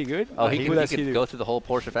 Patrick. is he good? Oh, he Who does could do? go through the whole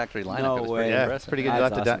Porsche factory lineup. No It was way. pretty Yeah, impressive. it's pretty good.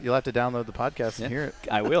 That's awesome. You'll have to download the podcast Yeah. and hear it.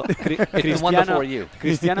 I will. It's the one before you.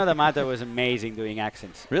 Cristiano D'Amato was amazing doing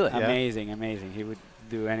accents. Really? Yeah. Amazing. He would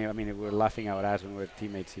do any. I mean, we were laughing our ass when we were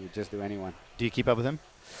teammates. He would just do anyone. Do you keep up with him?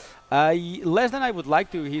 Less than I would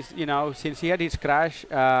like to. He's, since he had his crash,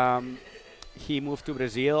 he moved to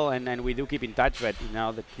Brazil, and we do keep in touch. But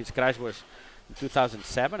that his crash was in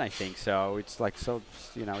 2007, I think. So it's like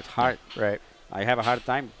it's hard. Right. I have a hard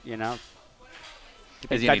time, keep As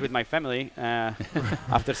in you touch need with my family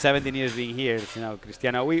after 17 years being here.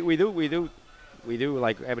 Cristiano, we do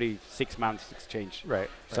like every 6 months exchange Right.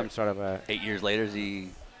 some sort of a. 8 years later, is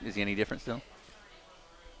he any different still?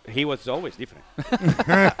 He was always different.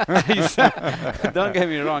 Don't get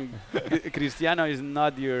me wrong. Cristiano is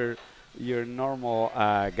not your your normal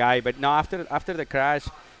guy. But no, after the crash,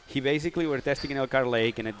 he basically were testing in Elkhart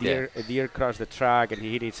Lake, and a deer crossed the track, and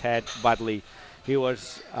he hit his head badly. He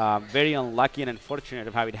was very unlucky and unfortunate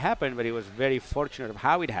of how it happened, but he was very fortunate of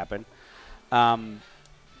how it happened.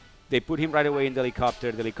 They put him right away in the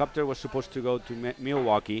helicopter. The helicopter was supposed to go to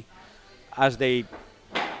Milwaukee. As they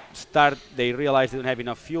realized they don't have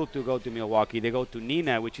enough fuel to go to Milwaukee. They go to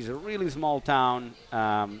Neenah, which is a really small town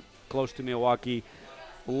close to Milwaukee.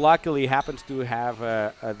 Luckily, happens to have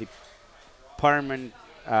a department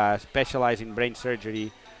specialized in brain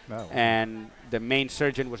surgery. Oh. And the main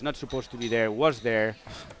surgeon was not supposed to be there, was there.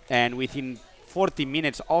 And within 40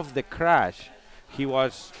 minutes of the crash, he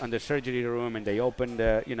was on the surgery room, and they opened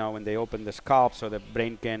when they open the scalp so the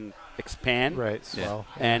brain can expand. Right, swell.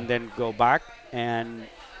 And then go back. And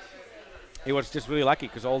it was just really lucky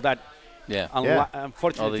because all that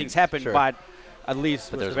unfortunate things happened, but at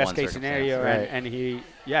least it was the best case scenario. Right. And he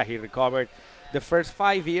recovered. The first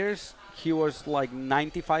 5 years, he was like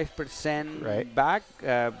 95% back,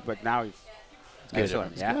 but now he's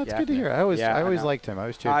excellent. That's good to hear. I always liked him. I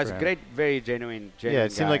was cheering for he's him. great, very genuine Yeah,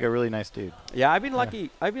 it seemed guy. like a really nice dude. Yeah, I've been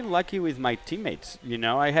lucky. I've been lucky with my teammates.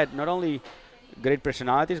 I had not only great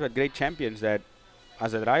personalities but great champions. That,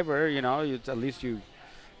 as a driver, at least you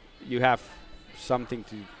have something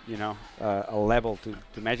to, a level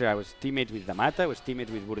to measure. I was teammates with Damata. I was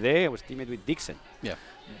teammates with Bourdais. I was teammates with Dixon. Yeah.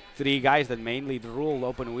 3 guys that mainly ruled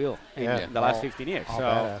open wheel in the last 15 years. All so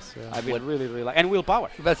badass, I've been really, really and willpower.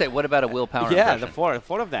 I was about to say, what about a willpower Yeah, impression? the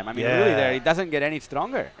four of them. I mean, really, it doesn't get any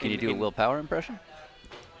stronger. Can you do a willpower impression?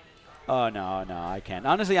 Oh, no, I can't.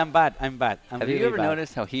 Honestly, I'm bad. Have you ever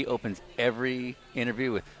noticed how he opens every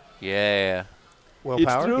interview with, yeah. Willpower?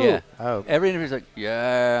 It's true. Yeah. Oh. Every interview's like,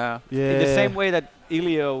 yeah. In the same way that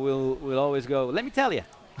Elio will always go, let me tell you.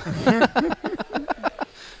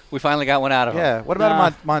 We finally got one out of him. Yeah. What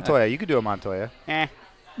about a Montoya? You could do a Montoya. It's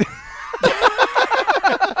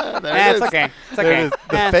okay. It's okay.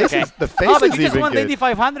 The face but is you just even won the good. Indy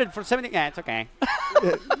 500 for 70. Yeah, it's okay.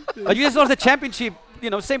 But you just lost the championship.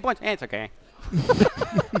 Same points. Yeah, it's okay.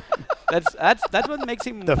 That's what makes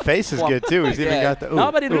him. The face is good too. He's even got the.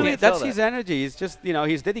 No, but it really, Can't that's tell his energy. He's just,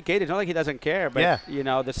 he's dedicated. It's not like he doesn't care. But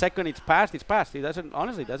the second it's passed, it's passed. He doesn't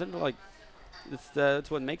like. That's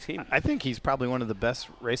what makes him. I think he's probably one of the best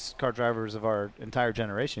race car drivers of our entire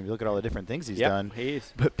generation. If you look at all the different things he's done, he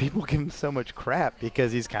is. But people give him so much crap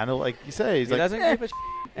because he's kind of like you say. He doesn't give a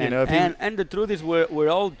and the truth is, we're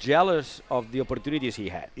all jealous of the opportunities he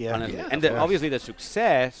had. Yeah. Honestly. Yeah, and obviously the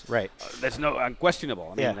success. Right. That's no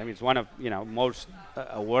unquestionable. I mean, it's one of most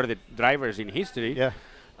awarded drivers in history. Yeah.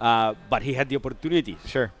 But he had the opportunities.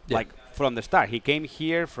 Sure. Like from the start, he came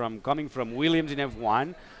here coming from Williams in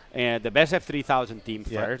F1. The best F3000 team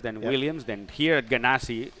first, then Williams, then here at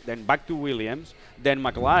Ganassi, then back to Williams, then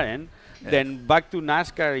McLaren, then back to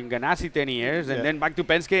NASCAR in Ganassi 10 years, and then back to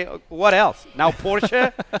Penske. What else? Now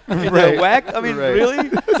Porsche in the WEC? I mean, really?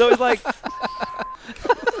 So it's like...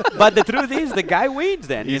 But the truth is, the guy wins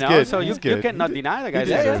then, Good. So you cannot deny the guy.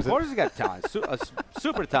 Yeah, of course he's got talent.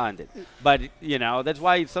 Super talented. But, that's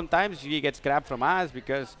why sometimes he gets crap from us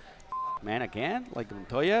because, man, I can't. Like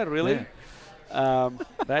Montoya, really? Yeah.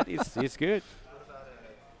 That is good.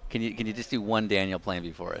 Can you just do one Daniel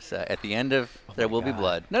Plainview for us? At the end of There Will Be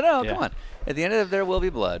Blood. No, come on. At the end of There Will Be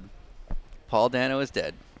Blood, Paul Dano is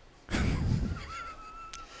dead.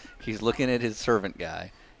 He's looking at his servant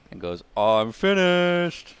guy and goes, "I'm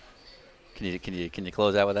finished." Can you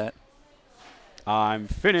close out with that? I'm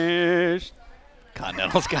finished.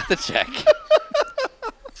 Continental's got the check.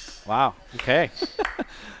 Wow. Okay.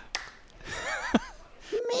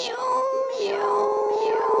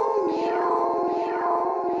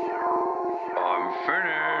 I'm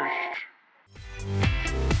finished.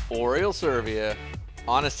 Oriol Servia,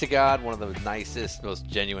 honest to God, one of the nicest, most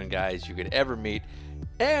genuine guys you could ever meet.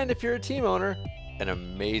 And if you're a team owner, an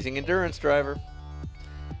amazing endurance driver.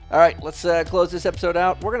 All right, let's close this episode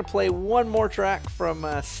out. We're going to play one more track from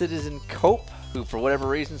Citizen Cope, who for whatever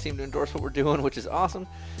reason seem to endorse what we're doing, which is awesome.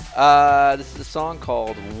 This is a song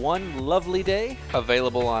called One Lovely Day,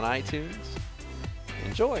 available on iTunes.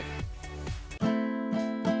 Enjoy.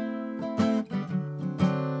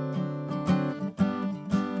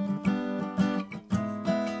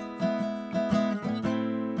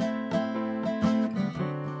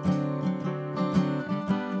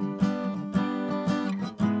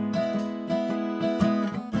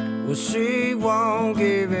 Well, she won't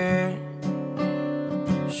give in.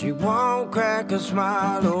 She won't crack a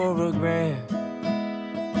smile or a grin.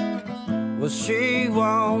 Well, she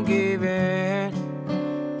won't give in.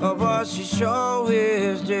 Oh, but she sure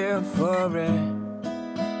is different.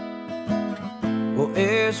 Well,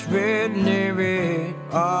 it's written in red,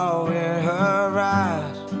 all in her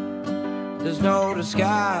eyes. There's no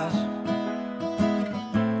disguise.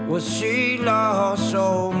 Well, she lost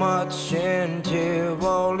so much in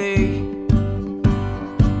Tivoli.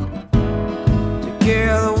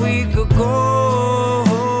 Together we could go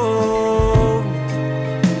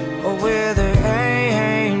where there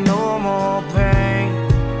ain't no more pain.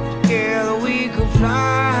 Together we could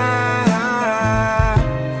fly,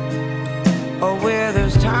 or where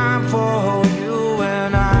there's time for you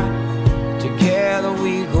and I. Together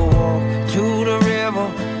we could walk to the river,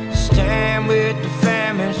 stand with the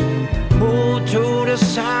families, move to the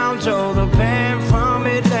sounds of the band from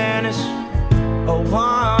Atlantis. Oh,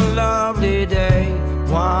 one lovely day,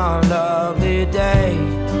 one lovely day.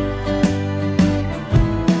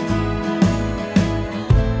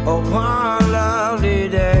 Oh, one lovely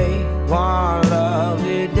day, one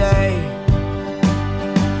lovely day.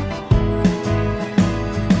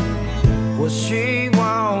 Well, she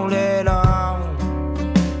won't let on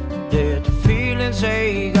that the feelings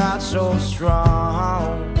they got so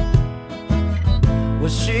strong. Well,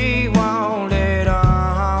 she won't let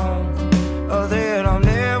on that I'm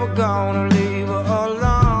never gonna leave her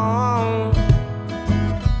alone.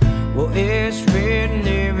 Well, it's written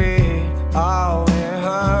in red, all in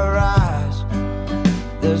her eyes.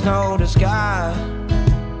 There's no disguise.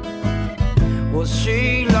 Well,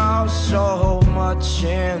 she lost so much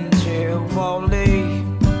in Tivoli.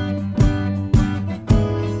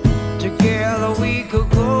 Together we could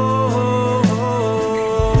go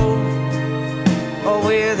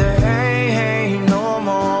where there ain't no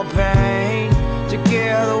more pain.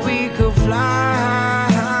 Together we could fly,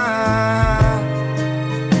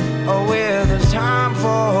 where there's time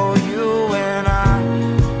for you and I.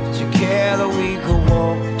 Together we could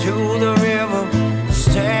walk to the river,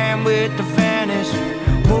 stand with the fannies,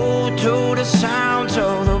 move to the sounds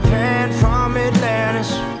of the band from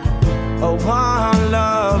Atlantis. Oh, one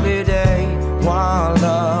lovely day, one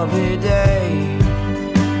lovely day.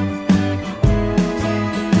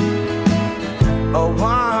 Oh,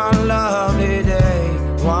 one lovely day,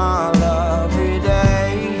 one lovely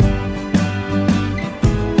day.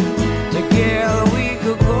 Together we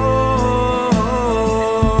could go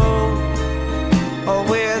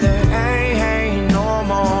where there ain't no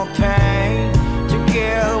more pain.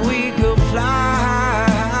 Together we could fly,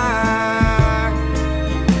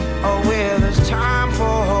 where there's time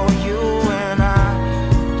for you and I.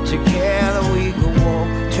 Together we could walk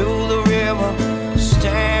to the river,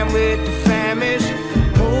 stand with the families,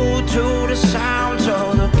 move to the sounds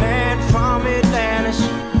of the band from Atlantis.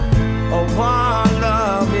 Oh, one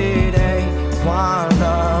lovely day, one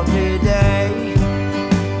lovely day.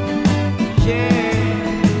 Yeah.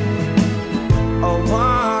 Oh,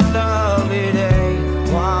 one lovely day,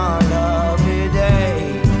 one lovely day.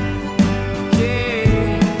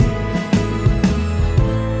 Yeah.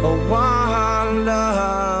 Oh, one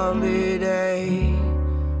lovely day,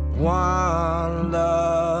 one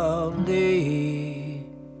lovely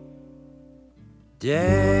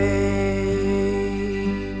day.